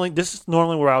this is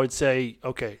normally where I would say,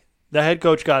 okay, the head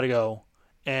coach got to go,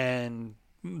 and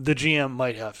the GM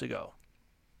might have to go.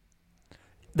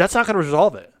 That's not going to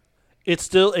resolve it. It's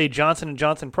still a Johnson &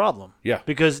 Johnson problem. Yeah.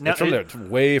 Because now It's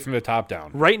way from the top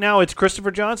down. right now it's Christopher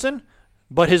Johnson,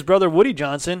 but his brother Woody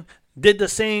Johnson did the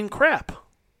same crap.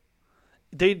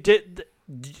 They did.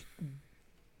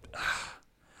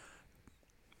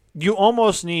 You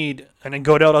almost need, and then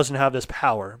Goodell doesn't have this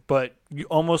power, but you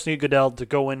almost need Goodell to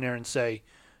go in there and say,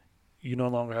 you no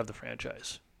longer have the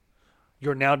franchise.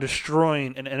 You're now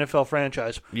destroying an NFL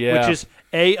franchise, Yeah. which is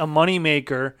A, a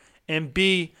moneymaker, and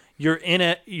B, you're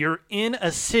in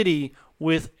a city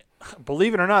with,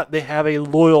 believe it or not, they have a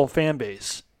loyal fan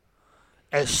base.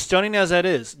 As stunning as that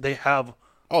is, they have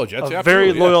Jets, a very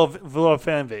absolutely, yeah. loyal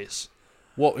fan base.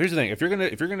 Well, here's the thing: if you're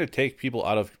gonna take people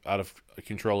out of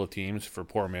control of teams for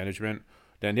poor management,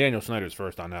 then Daniel Snyder's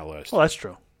first on that list. Well, that's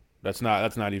true. That's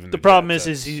not even The problem Jets.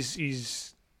 is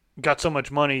he's got so much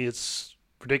money, it's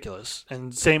ridiculous.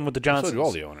 And same with the Johnsons. So do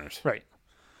all the owners. Right.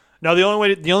 Now the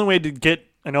only way to get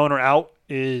an owner out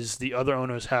is the other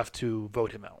owners have to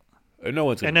vote him out. No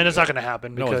one's gonna And then do it's that. not going to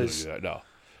happen No one's because gonna do that. No.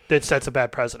 that sets a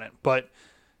bad precedent.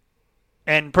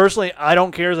 And personally, I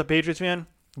don't care as a Patriots fan.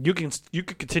 You can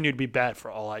continue to be bad for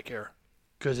all I care,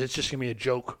 because it's just gonna be a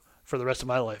joke for the rest of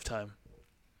my lifetime.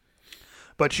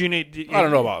 But you need. I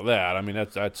don't know about that. I mean,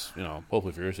 that's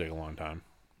hopefully for your sake, a long time.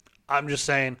 I'm just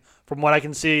saying, from what I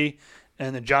can see,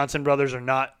 and the Johnson brothers are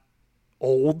not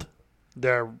old;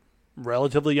 they're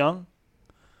relatively young,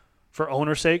 for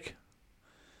owner's sake.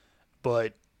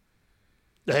 But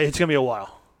it's gonna be a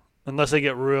while, unless they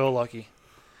get real lucky.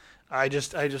 They're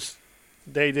just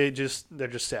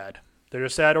sad. They're a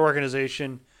sad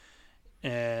organization,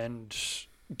 and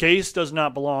Gase does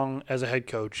not belong as a head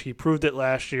coach. He proved it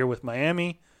last year with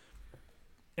Miami,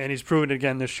 and he's proven it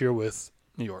again this year with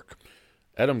New York.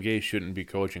 Adam Gase shouldn't be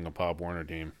coaching a Pop Warner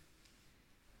team.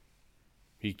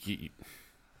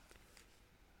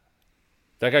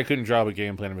 That guy couldn't drop a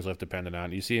game plan if his life depended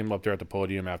on it. You see him up there at the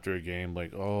podium after a game,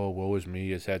 like, oh, woe is me,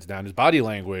 his head's down. His body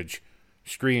language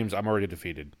screams, I'm already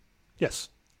defeated. Yes.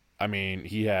 I mean,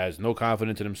 he has no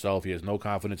confidence in himself. He has no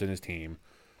confidence in his team.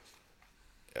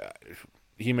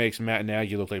 He makes Matt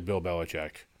Nagy look like Bill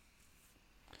Belichick.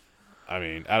 I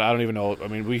mean, I don't even know. I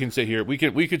mean, we can sit here. We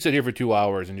could sit here for 2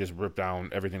 hours and just rip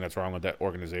down everything that's wrong with that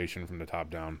organization from the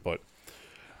top down. But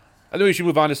I think we should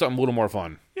move on to something a little more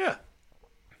fun. Yeah.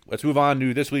 Let's move on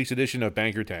to this week's edition of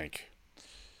Banker Tank.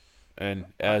 And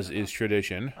as is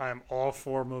tradition, I'm all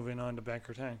for moving on to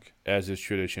Banker Tank.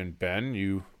 Ben,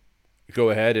 you go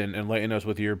ahead and enlighten us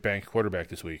with your bank quarterback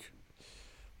this week.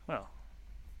 Well,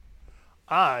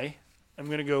 I am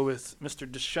going to go with Mr.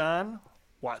 Deshaun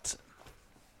Watson.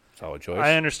 Solid choice.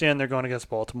 I understand they're going against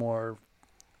Baltimore.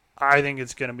 I think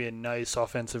it's going to be a nice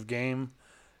offensive game.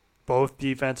 Both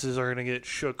defenses are going to get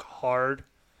shook hard.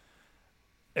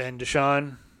 And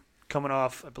Deshaun coming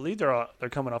off, I believe they're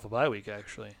coming off a bye week,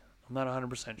 actually. I'm not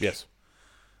 100% sure. Yes.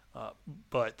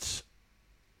 But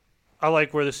I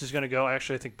like where this is going to go.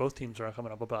 Actually, I think both teams are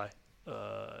coming off a bye.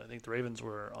 I think the Ravens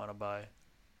were on a bye.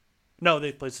 No,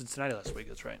 they played Cincinnati last week.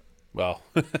 That's right. Well,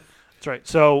 That's right.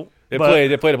 So they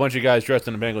played a bunch of guys dressed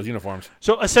in the Bengals uniforms.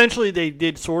 So essentially, they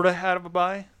did sort of have a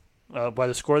bye by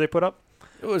the score they put up.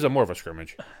 It was more of a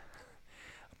scrimmage.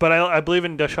 But I believe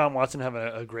in Deshaun Watson having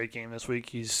a great game this week.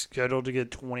 He's scheduled to get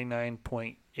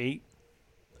 29.8.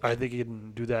 I think he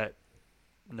can do that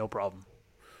no problem.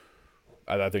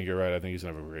 I think you're right. I think he's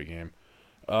going to have a great game.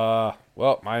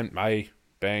 Well, my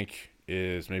bank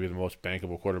is maybe the most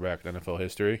bankable quarterback in NFL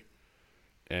history.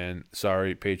 And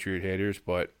sorry, Patriot haters,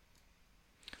 but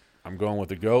I'm going with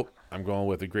the GOAT. I'm going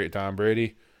with the great Tom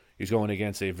Brady. He's going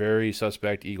against a very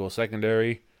suspect Eagles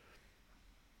secondary.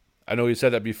 I know you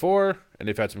said that before, and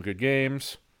they've had some good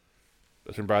games.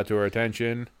 That's been brought to our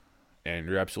attention, and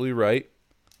you're absolutely right.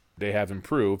 They have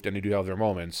improved, and they do have their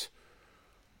moments.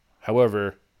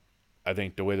 However, I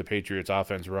think the way the Patriots'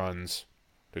 offense runs,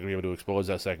 they're going to be able to expose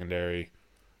that secondary.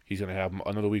 He's going to have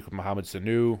another week with Mohamed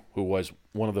Sanu, who was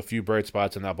one of the few bright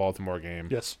spots in that Baltimore game.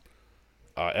 Yes.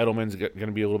 Edelman's going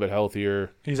to be a little bit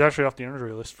healthier. He's actually off the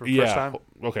injury list for the first time.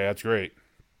 Okay, that's great.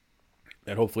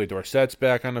 And hopefully Dorsett's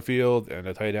back on the field, and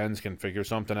the tight ends can figure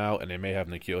something out, and they may have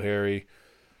N'Keal Harry.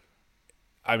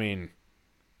 I mean,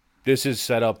 this is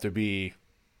set up to be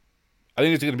 – I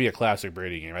think it's going to be a classic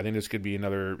Brady game. I think this could be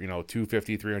another,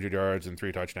 250, 300 yards and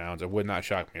 3 touchdowns. It would not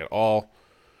shock me at all.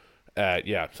 So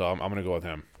I'm going to go with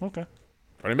him. Okay.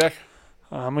 Running back?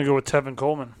 I'm going to go with Tevin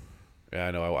Coleman. Yeah,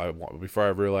 I know. I before I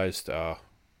realized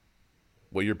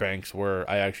what your banks were,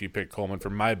 I actually picked Coleman for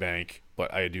my bank,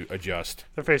 but I do adjust.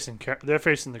 They're facing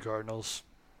the Cardinals.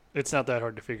 It's not that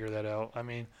hard to figure that out. I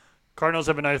mean, Cardinals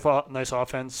have a nice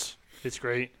offense. It's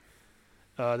great.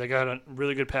 They got a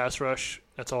really good pass rush.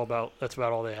 That's about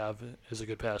all they have is a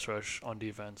good pass rush on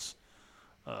defense.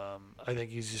 I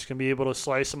think he's just going to be able to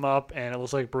slice them up, and it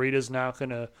looks like Breeda's not going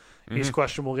to he's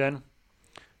questionable again.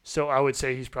 So I would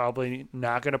say he's probably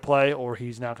not going to play, or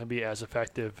he's not going to be as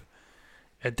effective.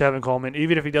 And Tevin Coleman,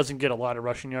 even if he doesn't get a lot of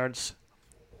rushing yards,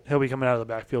 he'll be coming out of the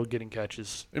backfield getting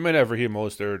catches. It might have Raheem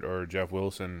Mostert or Jeff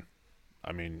Wilson,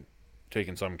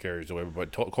 taking some carries away,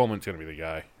 but Coleman's going to be the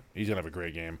guy. He's going to have a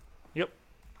great game. Yep.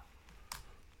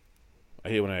 I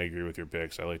hate when I agree with your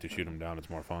picks. I like to shoot them down. It's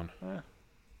more fun.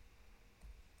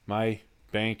 My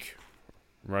bank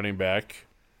running back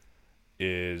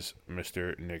is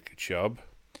Mr. Nick Chubb.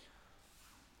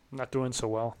 Not doing so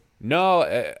well. No,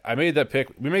 I made that pick.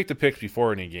 We make the picks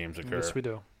before any games occur. Yes, we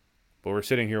do. But we're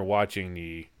sitting here watching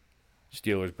the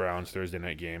Steelers-Browns Thursday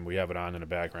night game. We have it on in the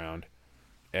background.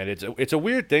 And it's a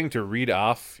weird thing to read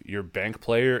off your bank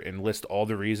player and list all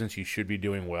the reasons he should be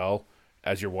doing well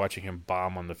as you're watching him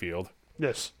bomb on the field.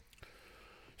 Yes.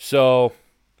 So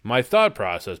my thought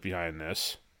process behind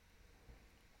this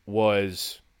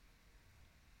was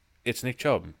it's Nick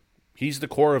Chubb. He's the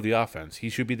core of the offense. He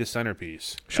should be the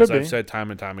centerpiece. As I've said time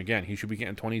and time again, he should be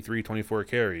getting 23, 24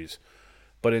 carries.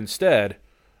 But instead,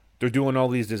 they're doing all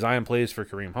these design plays for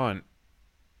Kareem Hunt,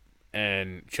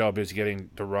 and Chubb is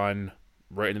getting to run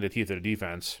right into the teeth of the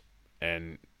defense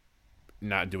and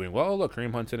not doing well. Oh, look,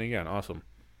 Kareem Hunt's in again. Awesome.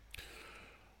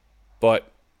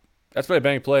 But that's my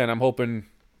bank play, and I'm hoping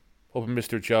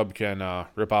Mr. Chubb can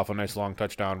rip off a nice long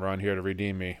touchdown run here to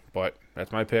redeem me. But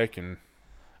that's my pick, and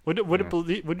would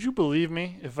you believe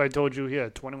me if I told you he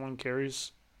had 21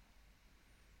 carries?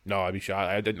 No, I'd be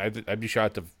shocked. I'd be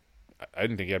shocked if I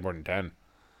didn't think he had more than 10.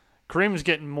 Kareem's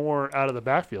getting more out of the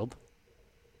backfield,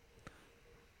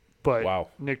 but wow.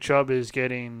 Nick Chubb he's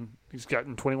gotten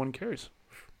 21 carries.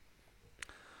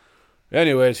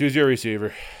 Anyways, who's your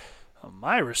receiver?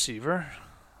 My receiver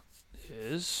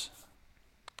is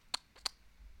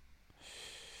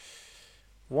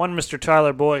one Mr.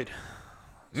 Tyler Boyd.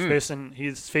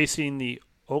 He's facing the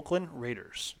Oakland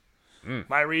Raiders.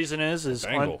 My reason is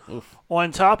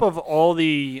on top of all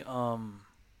the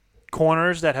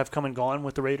corners that have come and gone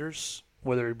with the Raiders,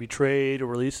 whether it be trade or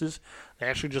releases, they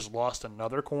actually just lost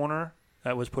another corner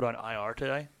that was put on IR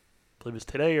today. I believe it was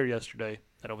today or yesterday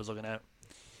that I was looking at.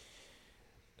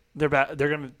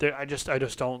 I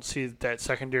just don't see that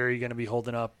secondary going to be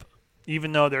holding up,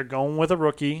 even though they're going with a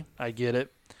rookie. I get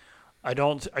it. I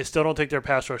still don't take their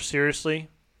pass rush seriously.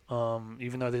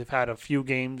 Even though they've had a few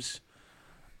games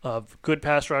of good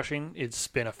pass rushing. It's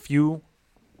been a few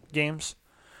games.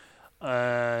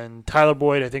 And Tyler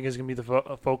Boyd, I think, is going to be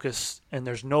the focus, and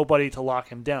there's nobody to lock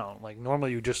him down. Like,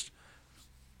 normally you just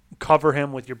cover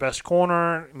him with your best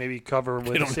corner, maybe cover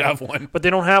with... They don't have one. But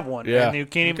they don't have one. Yeah. And you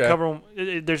can't even cover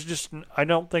him. There's just... I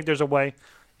don't think there's a way.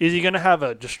 Is he going to have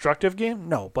a destructive game?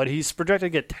 No, but he's projected to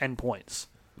get 10 points.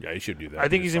 Yeah, he should do that. I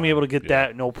think he's going to be able to get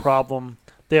that, no problem.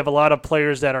 They have a lot of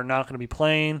players that are not going to be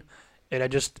playing, and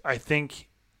I think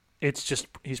it's just...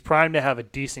 He's primed to have a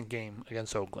decent game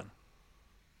against Oakland.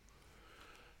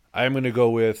 I'm going to go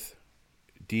with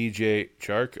DJ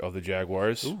Chark of the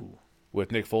Jaguars. Ooh.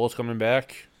 With Nick Foles coming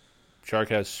back, Chark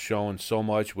has shown so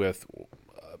much with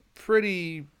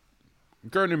pretty...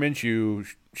 Gardner Minshew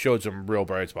showed some real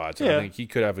bright spots. Yeah. I think he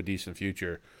could have a decent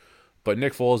future. But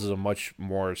Nick Foles is a much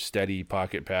more steady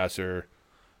pocket passer,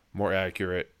 more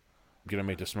accurate, going to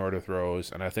make the smarter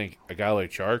throws. And I think a guy like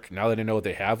Chark, now that they know what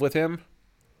they have with him,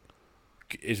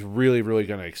 is really, really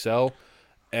going to excel.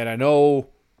 And I know...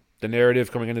 The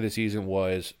narrative coming into the season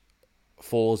was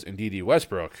Foles and D.D.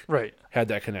 Westbrook had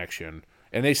that connection,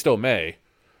 and they still may.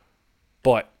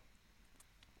 But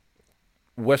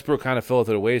Westbrook kind of fell to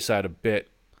the wayside a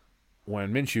bit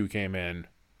when Minshew came in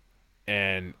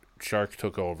and Chark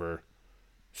took over.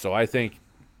 So I think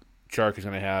Chark is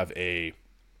going to have a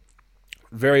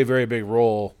very, very big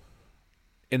role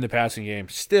in the passing game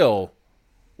still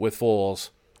with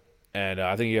Foles, and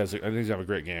I think he's going to have a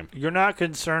great game. You're not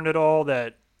concerned at all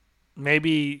that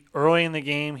maybe early in the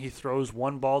game he throws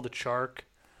one ball to Chark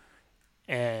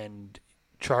and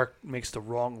Chark makes the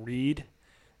wrong read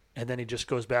and then he just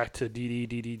goes back to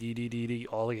DD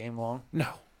all the game long?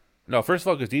 No. First of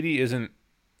all, because DD isn't,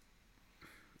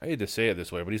 I hate to say it this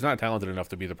way, but he's not talented enough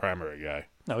to be the primary guy.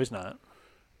 No, he's not.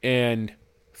 And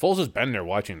Foles has been there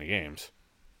watching the games.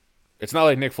 It's not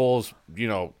like Nick Foles,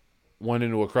 went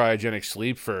into a cryogenic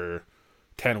sleep for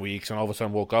 10 weeks and all of a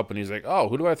sudden woke up and he's like, oh,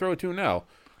 who do I throw it to now?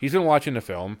 He's been watching the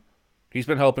film. He's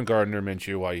been helping Gardner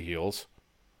Minshew while he heals.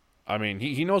 I mean,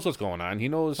 he knows what's going on. He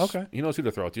knows He knows who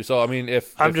to throw it to. So I mean,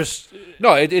 it's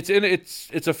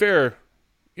a fair,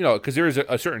 because there is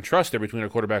a certain trust there between a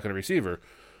quarterback and a receiver.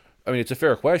 I mean, it's a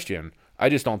fair question. I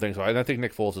just don't think so. I think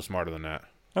Nick Foles is smarter than that.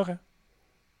 Okay.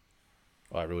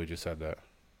 Oh, I really just said that.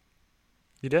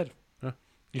 You did. Huh?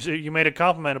 You made a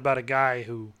compliment about a guy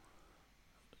who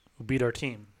beat our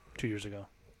team 2 years ago.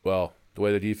 Well, the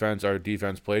way our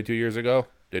defense played 2 years ago,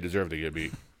 they deserve to get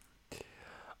beat.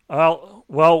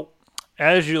 Well,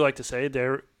 as you like to say,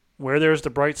 where there's the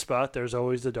bright spot, there's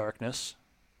always the darkness.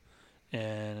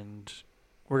 And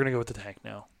we're going to go with the tank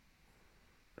now.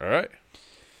 All right.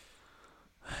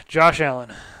 Josh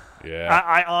Allen. Yeah.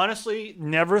 I honestly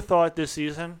never thought this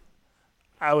season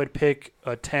I would pick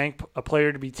a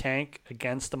player to be tank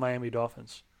against the Miami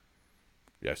Dolphins.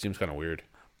 Yeah, it seems kind of weird.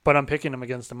 But I'm picking him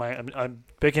I'm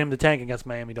picking him to tank against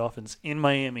Miami Dolphins in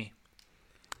Miami.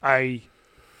 I'm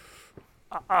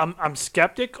I'm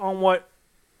skeptic on what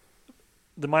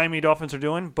the Miami Dolphins are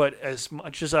doing, but as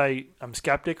much as I'm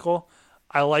skeptical,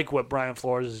 I like what Brian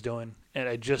Flores is doing, and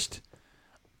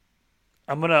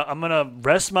I'm gonna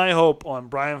rest my hope on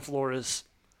Brian Flores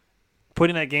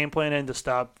putting that game plan in to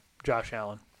stop Josh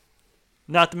Allen.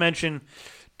 Not to mention,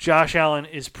 Josh Allen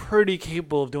is pretty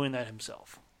capable of doing that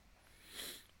himself.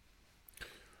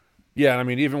 Yeah, I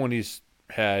mean, even when he's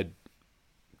had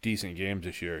decent games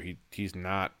this year, he's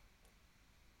not.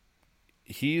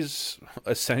 He's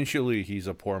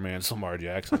a poor man's Lamar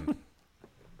Jackson.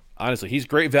 Honestly, he's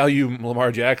great value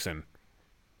Lamar Jackson.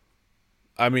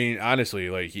 I mean, honestly,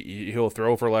 like he'll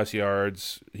throw for less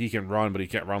yards. He can run, but he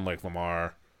can't run like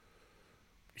Lamar.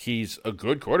 He's a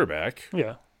good quarterback.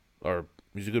 Yeah. Or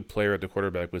he's a good player at the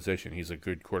quarterback position. He's a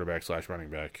good quarterback / running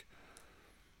back.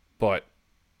 But,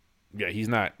 yeah, he's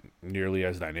not nearly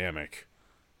as dynamic.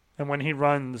 And when he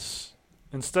runs,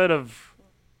 instead of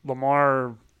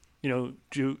Lamar,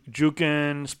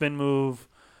 juking, spin move,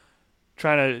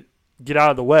 trying to get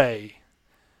out of the way,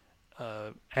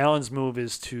 Allen's move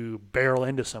is to barrel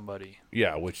into somebody.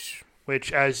 Yeah, which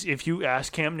as if you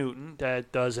ask Cam Newton,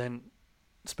 that doesn't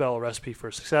spell a recipe for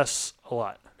success a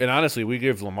lot. And honestly, we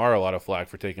give Lamar a lot of flack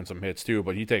for taking some hits too,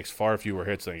 but he takes far fewer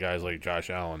hits than guys like Josh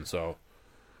Allen. So,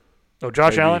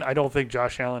 Allen, I don't think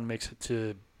Josh Allen makes it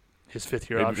to his fifth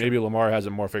year option. Maybe Lamar has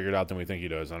it more figured out than we think he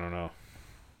does. I don't know.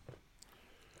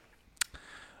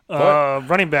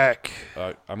 Running back.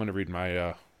 I'm going to read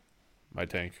my my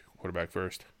tank quarterback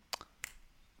first.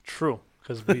 True,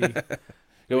 because we.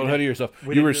 Go ahead of yourself.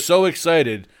 You were so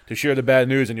excited to share the bad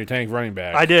news in your tank running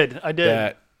back. I did.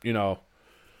 That,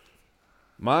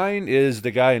 mine is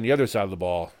the guy on the other side of the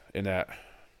ball in that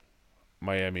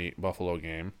Miami-Buffalo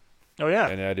game. Oh, yeah.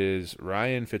 And that is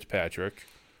Ryan Fitzpatrick.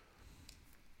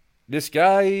 This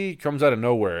guy comes out of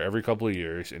nowhere every couple of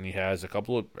years, and he has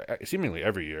seemingly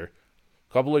every year,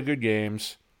 a couple of good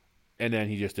games, and then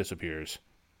he just disappears.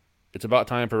 It's about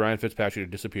time for Ryan Fitzpatrick to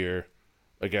disappear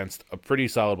against a pretty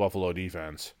solid Buffalo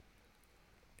defense.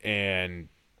 And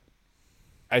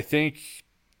I think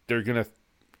they're going to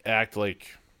act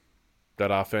like that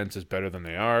offense is better than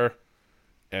they are,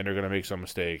 and they're going to make some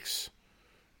mistakes.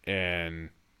 And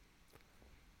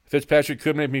Fitzpatrick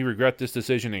could make me regret this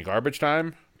decision in garbage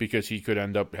time because he could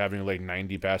end up having like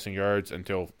 90 passing yards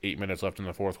until 8 minutes left in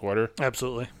the fourth quarter.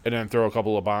 Absolutely. And then throw a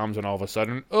couple of bombs, and all of a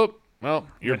sudden,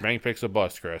 your bank picks a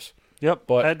bust, Chris. Yep,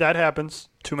 but that happens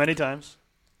too many times.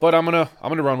 But I'm gonna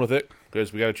run with it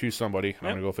because we got to choose somebody. Yep. I'm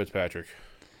gonna go Fitzpatrick.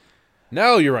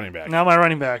 Now you're running back. Now my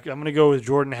running back. I'm gonna go with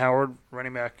Jordan Howard,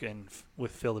 running back, and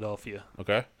with Philadelphia.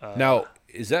 Okay. Now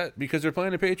is that because they're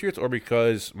playing the Patriots or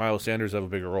because Miles Sanders have a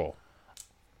bigger role?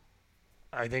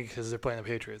 I think because they're playing the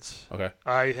Patriots. Okay.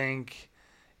 I think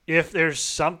if there's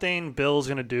something Bill's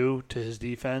gonna do to his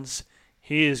defense,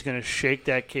 he is gonna shake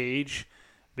that cage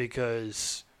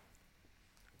because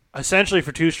essentially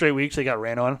for 2 straight weeks they got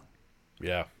ran on.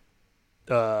 Yeah.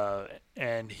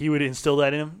 And he would instill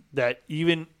that in him, that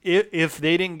even if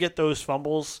they didn't get those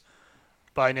fumbles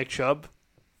by Nick Chubb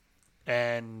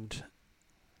and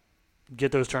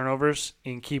get those turnovers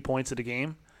in key points of the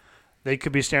game, they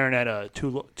could be staring at a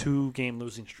two-game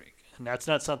losing streak. And that's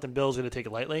not something Bill's going to take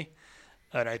lightly.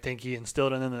 And I think he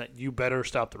instilled in them that you better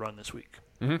stop the run this week.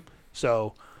 Mm-hmm.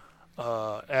 So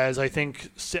as I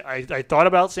think I thought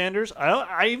about Sanders,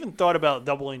 I even thought about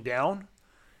doubling down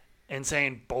and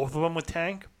saying both of them would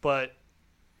tank, but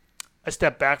I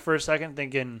stepped back for a second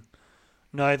thinking,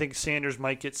 no, I think Sanders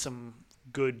might get some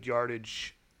good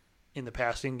yardage in the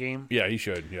passing game. Yeah, he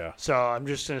should, yeah. So I'm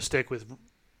just going to stick with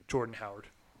Jordan Howard.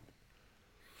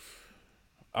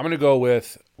 I'm going to go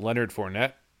with Leonard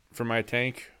Fournette for my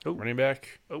tank running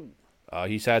back. Oh,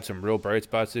 he's had some real bright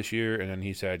spots this year, and then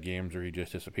he's had games where he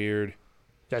just disappeared.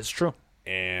 that's true.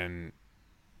 And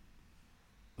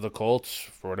the Colts,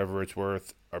 for whatever it's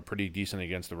worth, are pretty decent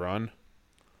against the run.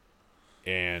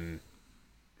 And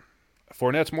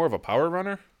Fournette's more of a power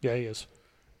runner. Yeah, he is.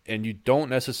 And you don't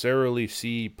necessarily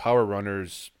see power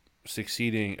runners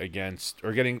succeeding against,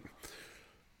 or getting,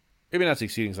 maybe not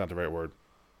succeeding is not the right word.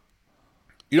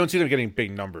 You don't see them getting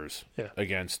big numbers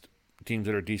against teams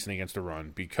that are decent against the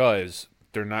run because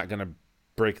they're not going to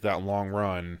break that long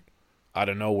run out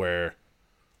of nowhere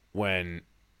when,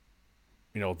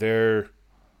 their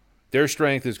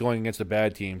strength is going against the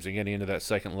bad teams and getting into that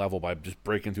second level by just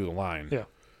breaking through the line. Yeah.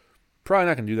 Probably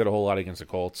not going to do that a whole lot against the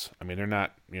Colts. I mean, they're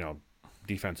not,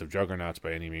 defensive juggernauts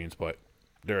by any means, but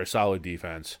they're a solid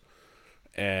defense.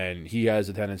 And he has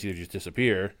a tendency to just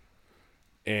disappear.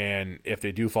 And if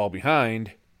they do fall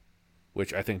behind,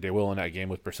 which I think they will in that game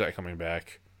with Brissett coming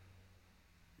back,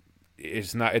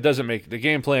 the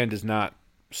game plan does not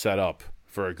set up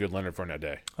for a good Leonard Fournette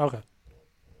day. Okay.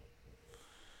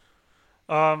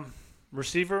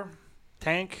 Receiver,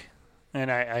 tank,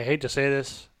 and I hate to say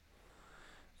this,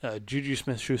 Juju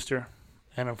Smith-Schuster.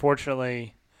 And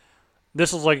unfortunately,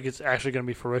 this looks like it's actually going to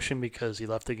be fruition because he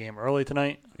left the game early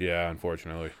tonight. Yeah,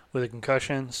 unfortunately. With a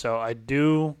concussion. So I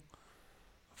do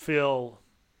feel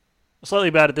slightly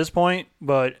bad at this point,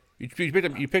 but You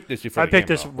picked this before I the game picked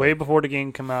this out, way before the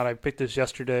game came out. I picked this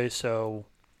yesterday, so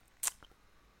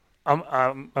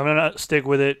I'm gonna stick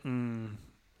with it. And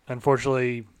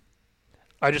unfortunately,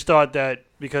 I just thought that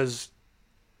because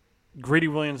Greedy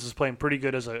Williams is playing pretty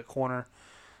good as a corner,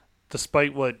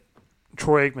 despite what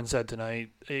Troy Aikman said tonight,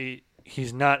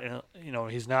 he's not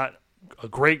a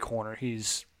great corner.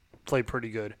 He's played pretty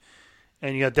good,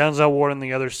 and you got Denzel Ward on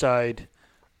the other side.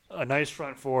 A nice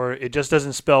front four. It just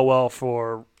doesn't spell well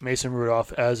for Mason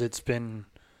Rudolph as it's been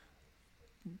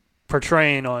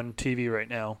portraying on TV right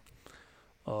now.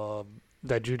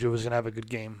 That Juju was going to have a good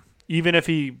game, even if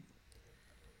he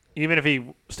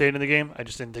stayed in the game. I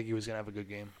just didn't think he was going to have a good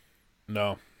game.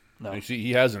 No. You see,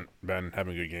 he hasn't been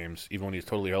having good games, even when he's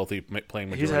totally healthy,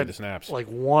 playing majority of the snaps. Like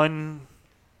 1,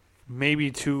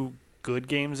 maybe 2 good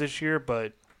games this year,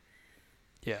 but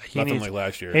yeah, nothing like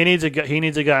last year. He needs a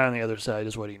guy on the other side,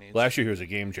 is what he needs. Last year he was a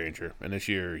game changer, and this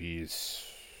year he's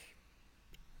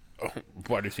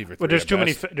wide receiver 3. But there's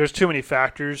too many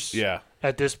factors. Yeah.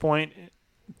 At this point,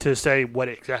 to say what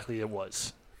exactly it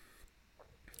was.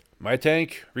 My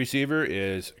tank receiver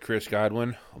is Chris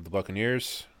Godwin of the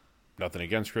Buccaneers. Nothing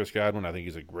against Chris Godwin. I think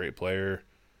he's a great player.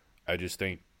 I just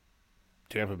think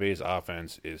Tampa Bay's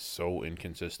offense is so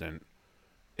inconsistent.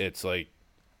 It's like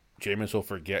Jameis will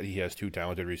forget he has 2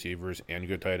 talented receivers and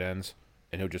good tight ends,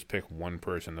 and he'll just pick one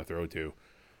person to throw to.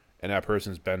 and that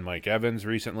person's been Mike Evans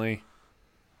recently,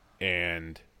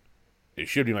 and it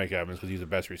should be Mike Evans because he's the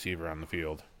best receiver on the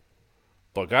field.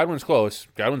 But Godwin's close.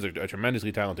 Godwin's a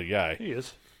tremendously talented guy. He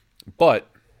is. But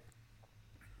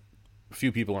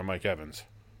few people are Mike Evans.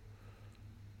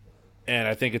 And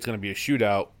I think it's going to be a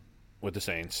shootout with the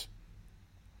Saints.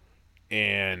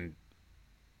 And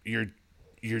I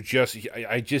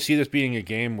just see this being a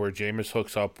game where Jameis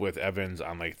hooks up with Evans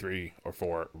on like 3 or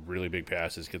 4 really big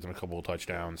passes, gets him a couple of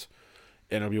touchdowns.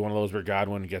 And it'll be one of those where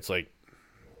Godwin gets like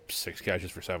 6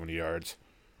 catches for 70 yards.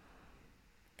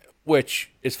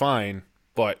 Which is fine,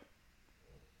 but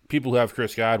people who have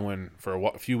Chris Godwin for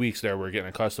a few weeks there were getting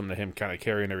accustomed to him kind of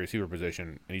carrying the receiver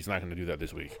position, and he's not going to do that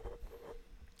this week.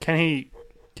 Can he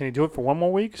do it for one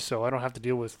more week so I don't have to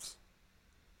deal with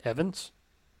Evans?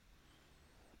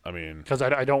 I mean, because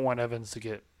I don't want Evans to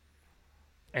get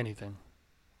anything.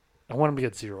 I want him to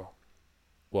get 0.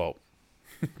 Well,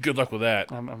 good luck with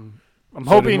that. I'm So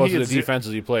hoping most he of gets the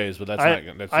defenses he plays, but that's I-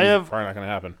 probably I have- not going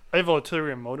to happen. I have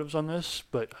ulterior motives on this,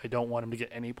 but I don't want him to get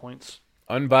any points.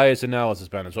 Unbiased analysis,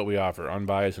 Ben, is what we offer.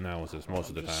 Unbiased analysis most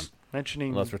of the time,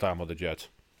 Mentioning unless we're talking about the Jets.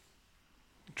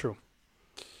 true.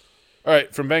 All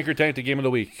right, from Banker Tank to Game of the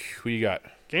Week, who you got?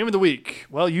 Game of the week.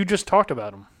 Well, you just talked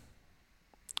about him.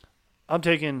 I'm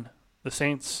taking the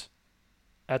Saints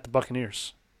at the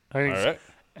Buccaneers. All right.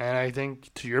 And I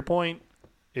think, to your point,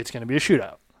 it's going to be a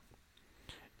shootout.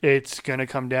 It's going to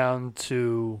come down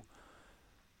to,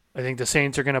 I think the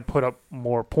Saints are going to put up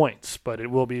more points, but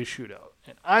it will be a shootout.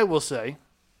 And I will say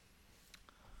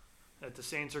that the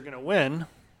Saints are going to win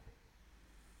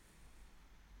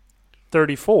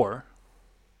 34-20.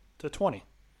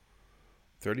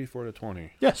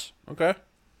 34-20. Yes. Okay.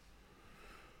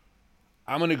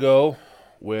 I'm going to go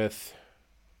with,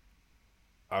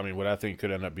 what I think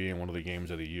could end up being one of the games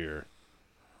of the year.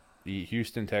 The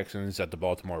Houston Texans at the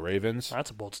Baltimore Ravens. That's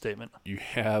a bold statement. You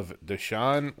have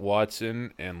Deshaun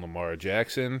Watson and Lamar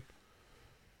Jackson.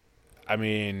 I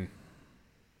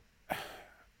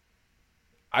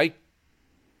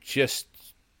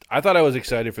thought I was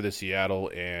excited for the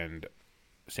Seattle and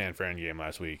San Fran game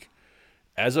last week.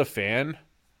 As a fan,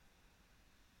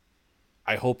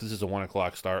 I hope this is a 1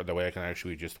 o'clock start. That way I can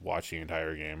actually just watch the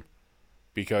entire game.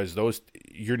 Because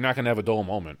you're not going to have a dull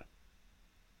moment.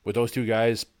 With those two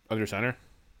guys under center,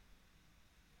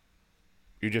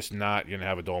 you're just not going to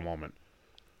have a dull moment.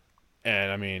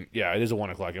 And, it is a 1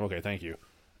 o'clock game. Okay, thank you.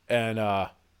 And,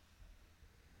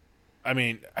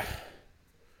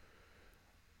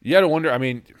 you got to wonder, I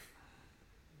can't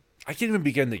even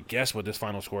begin to guess what this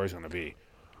final score is going to be.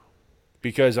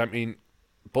 Because,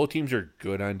 both teams are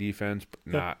good on defense, but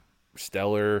not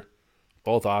stellar.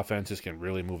 Both offenses can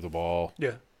really move the ball.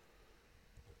 Yeah.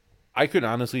 I could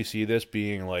honestly see this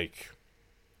being like,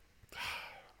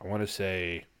 I want to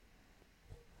say,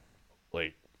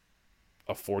 like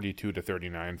a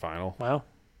 42-39 final. Wow.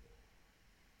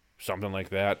 Something like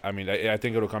that. I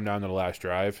think it'll come down to the last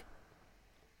drive.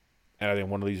 And I think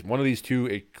one of these two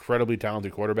incredibly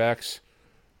talented quarterbacks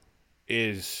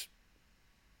is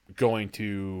going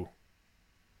to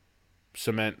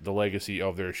cement the legacy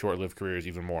of their short-lived careers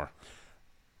even more.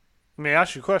 Let me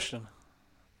ask you a question.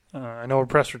 I know we're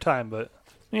pressed for time, but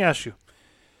let me ask you.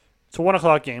 It's a 1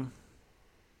 o'clock game.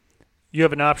 You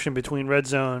have an option between Red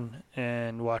Zone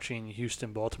and watching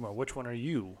Houston-Baltimore. Which one are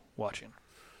you watching?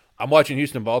 I'm watching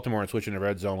Houston-Baltimore and switching to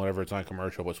Red Zone whenever it's on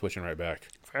commercial, but switching right back.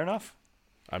 Fair enough.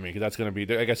 'Cause that's going to be,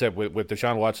 like I said, with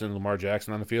Deshaun Watson and Lamar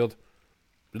Jackson on the field,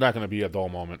 there's not going to be a dull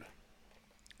moment.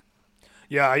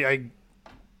 Yeah,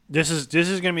 this is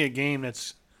going to be a game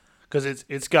that's because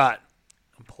it's got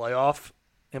playoff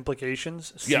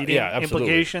implications, seeding absolutely.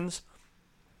 Implications,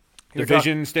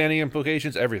 Division standing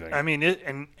implications, everything.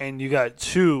 And you got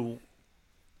two,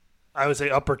 I would say,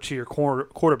 upper tier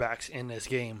quarterbacks in this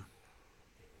game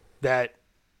that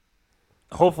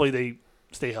hopefully they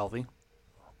stay healthy.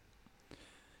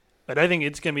 But I think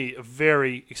it's going to be a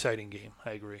very exciting game.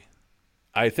 I agree.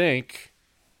 I think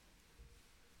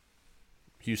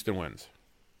Houston wins.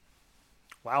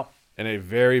 Wow. In a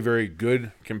very, very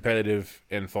good, competitive,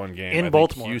 and fun game. In I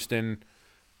Baltimore. think Houston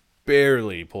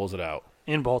barely pulls it out.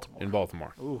 In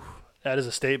Baltimore. Ooh, that is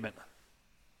a statement.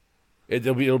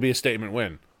 It'll be a statement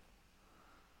win.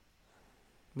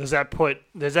 Does that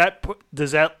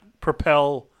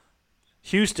propel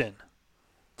Houston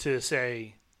to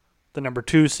say the number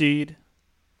 2 seed?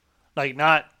 Like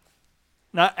not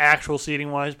actual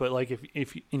seeding wise, but like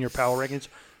if in your power rankings,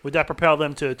 would that propel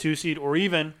them to a 2 seed or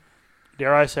even,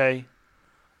 dare I say,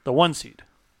 the 1 seed?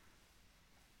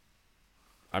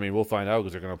 We'll find out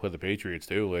because they're going to play the Patriots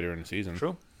too later in the season.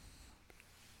 True.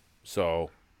 So,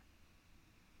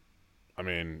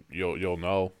 you'll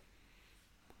know.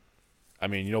 I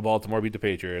mean, Baltimore beat the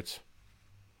Patriots.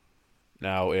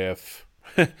 Now, if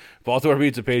Baltimore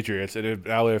beats the Patriots, and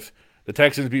if the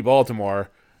Texans beat Baltimore,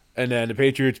 and then the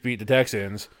Patriots beat the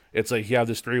Texans, it's like you have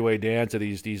this three-way dance of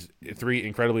these three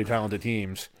incredibly talented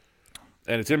teams,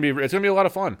 and it's gonna be a lot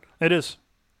of fun. It is.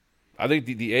 I think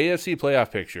the AFC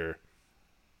playoff picture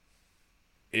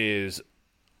is,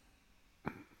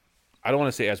 I don't want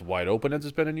to say as wide open as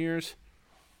it's been in years,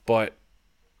 but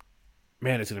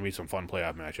man, it's going to be some fun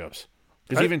playoff matchups.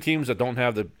 Because even teams that don't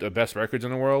have the best records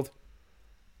in the world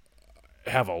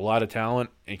have a lot of talent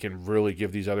and can really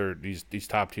give these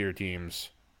top tier teams,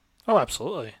 Oh,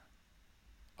 absolutely.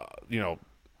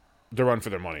 the run for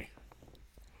their money.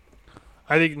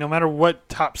 I think no matter what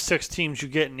top 6 teams you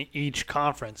get in each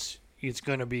conference, it's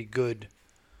going to be good.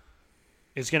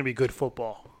 It's going to be good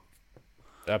football.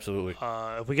 Absolutely.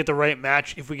 If we get the right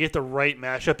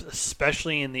matchups,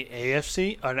 especially in the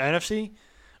AFC or NFC,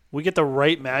 we get the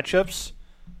right matchups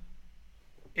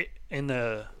in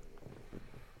the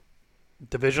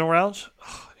divisional rounds.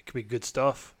 It could be good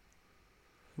stuff.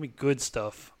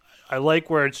 I like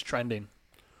where it's trending.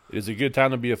 It is a good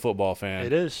time to be a football fan.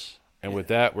 It is. And with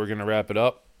that, we're going to wrap it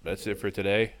up. That's it for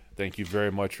today. Thank you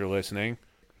very much for listening.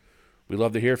 We'd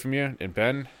love to hear from you. And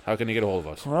Ben, how can you get a hold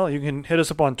of us? Well, you can hit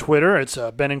us up on Twitter. It's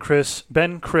Ben Chris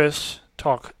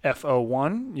Talk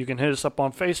FO1. You can hit us up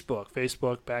on Facebook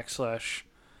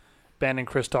 / Ben and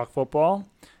Chris Talk Football.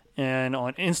 And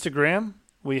on Instagram,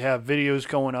 we have videos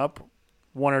going up,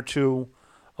 1 or 2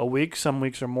 a week. Some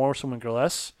weeks are more, some weeks are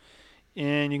less.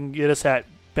 And you can get us at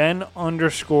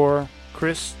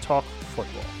Ben_Chris Talk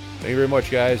Football. Thank you very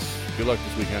much, guys. Good luck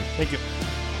this weekend. Thank you.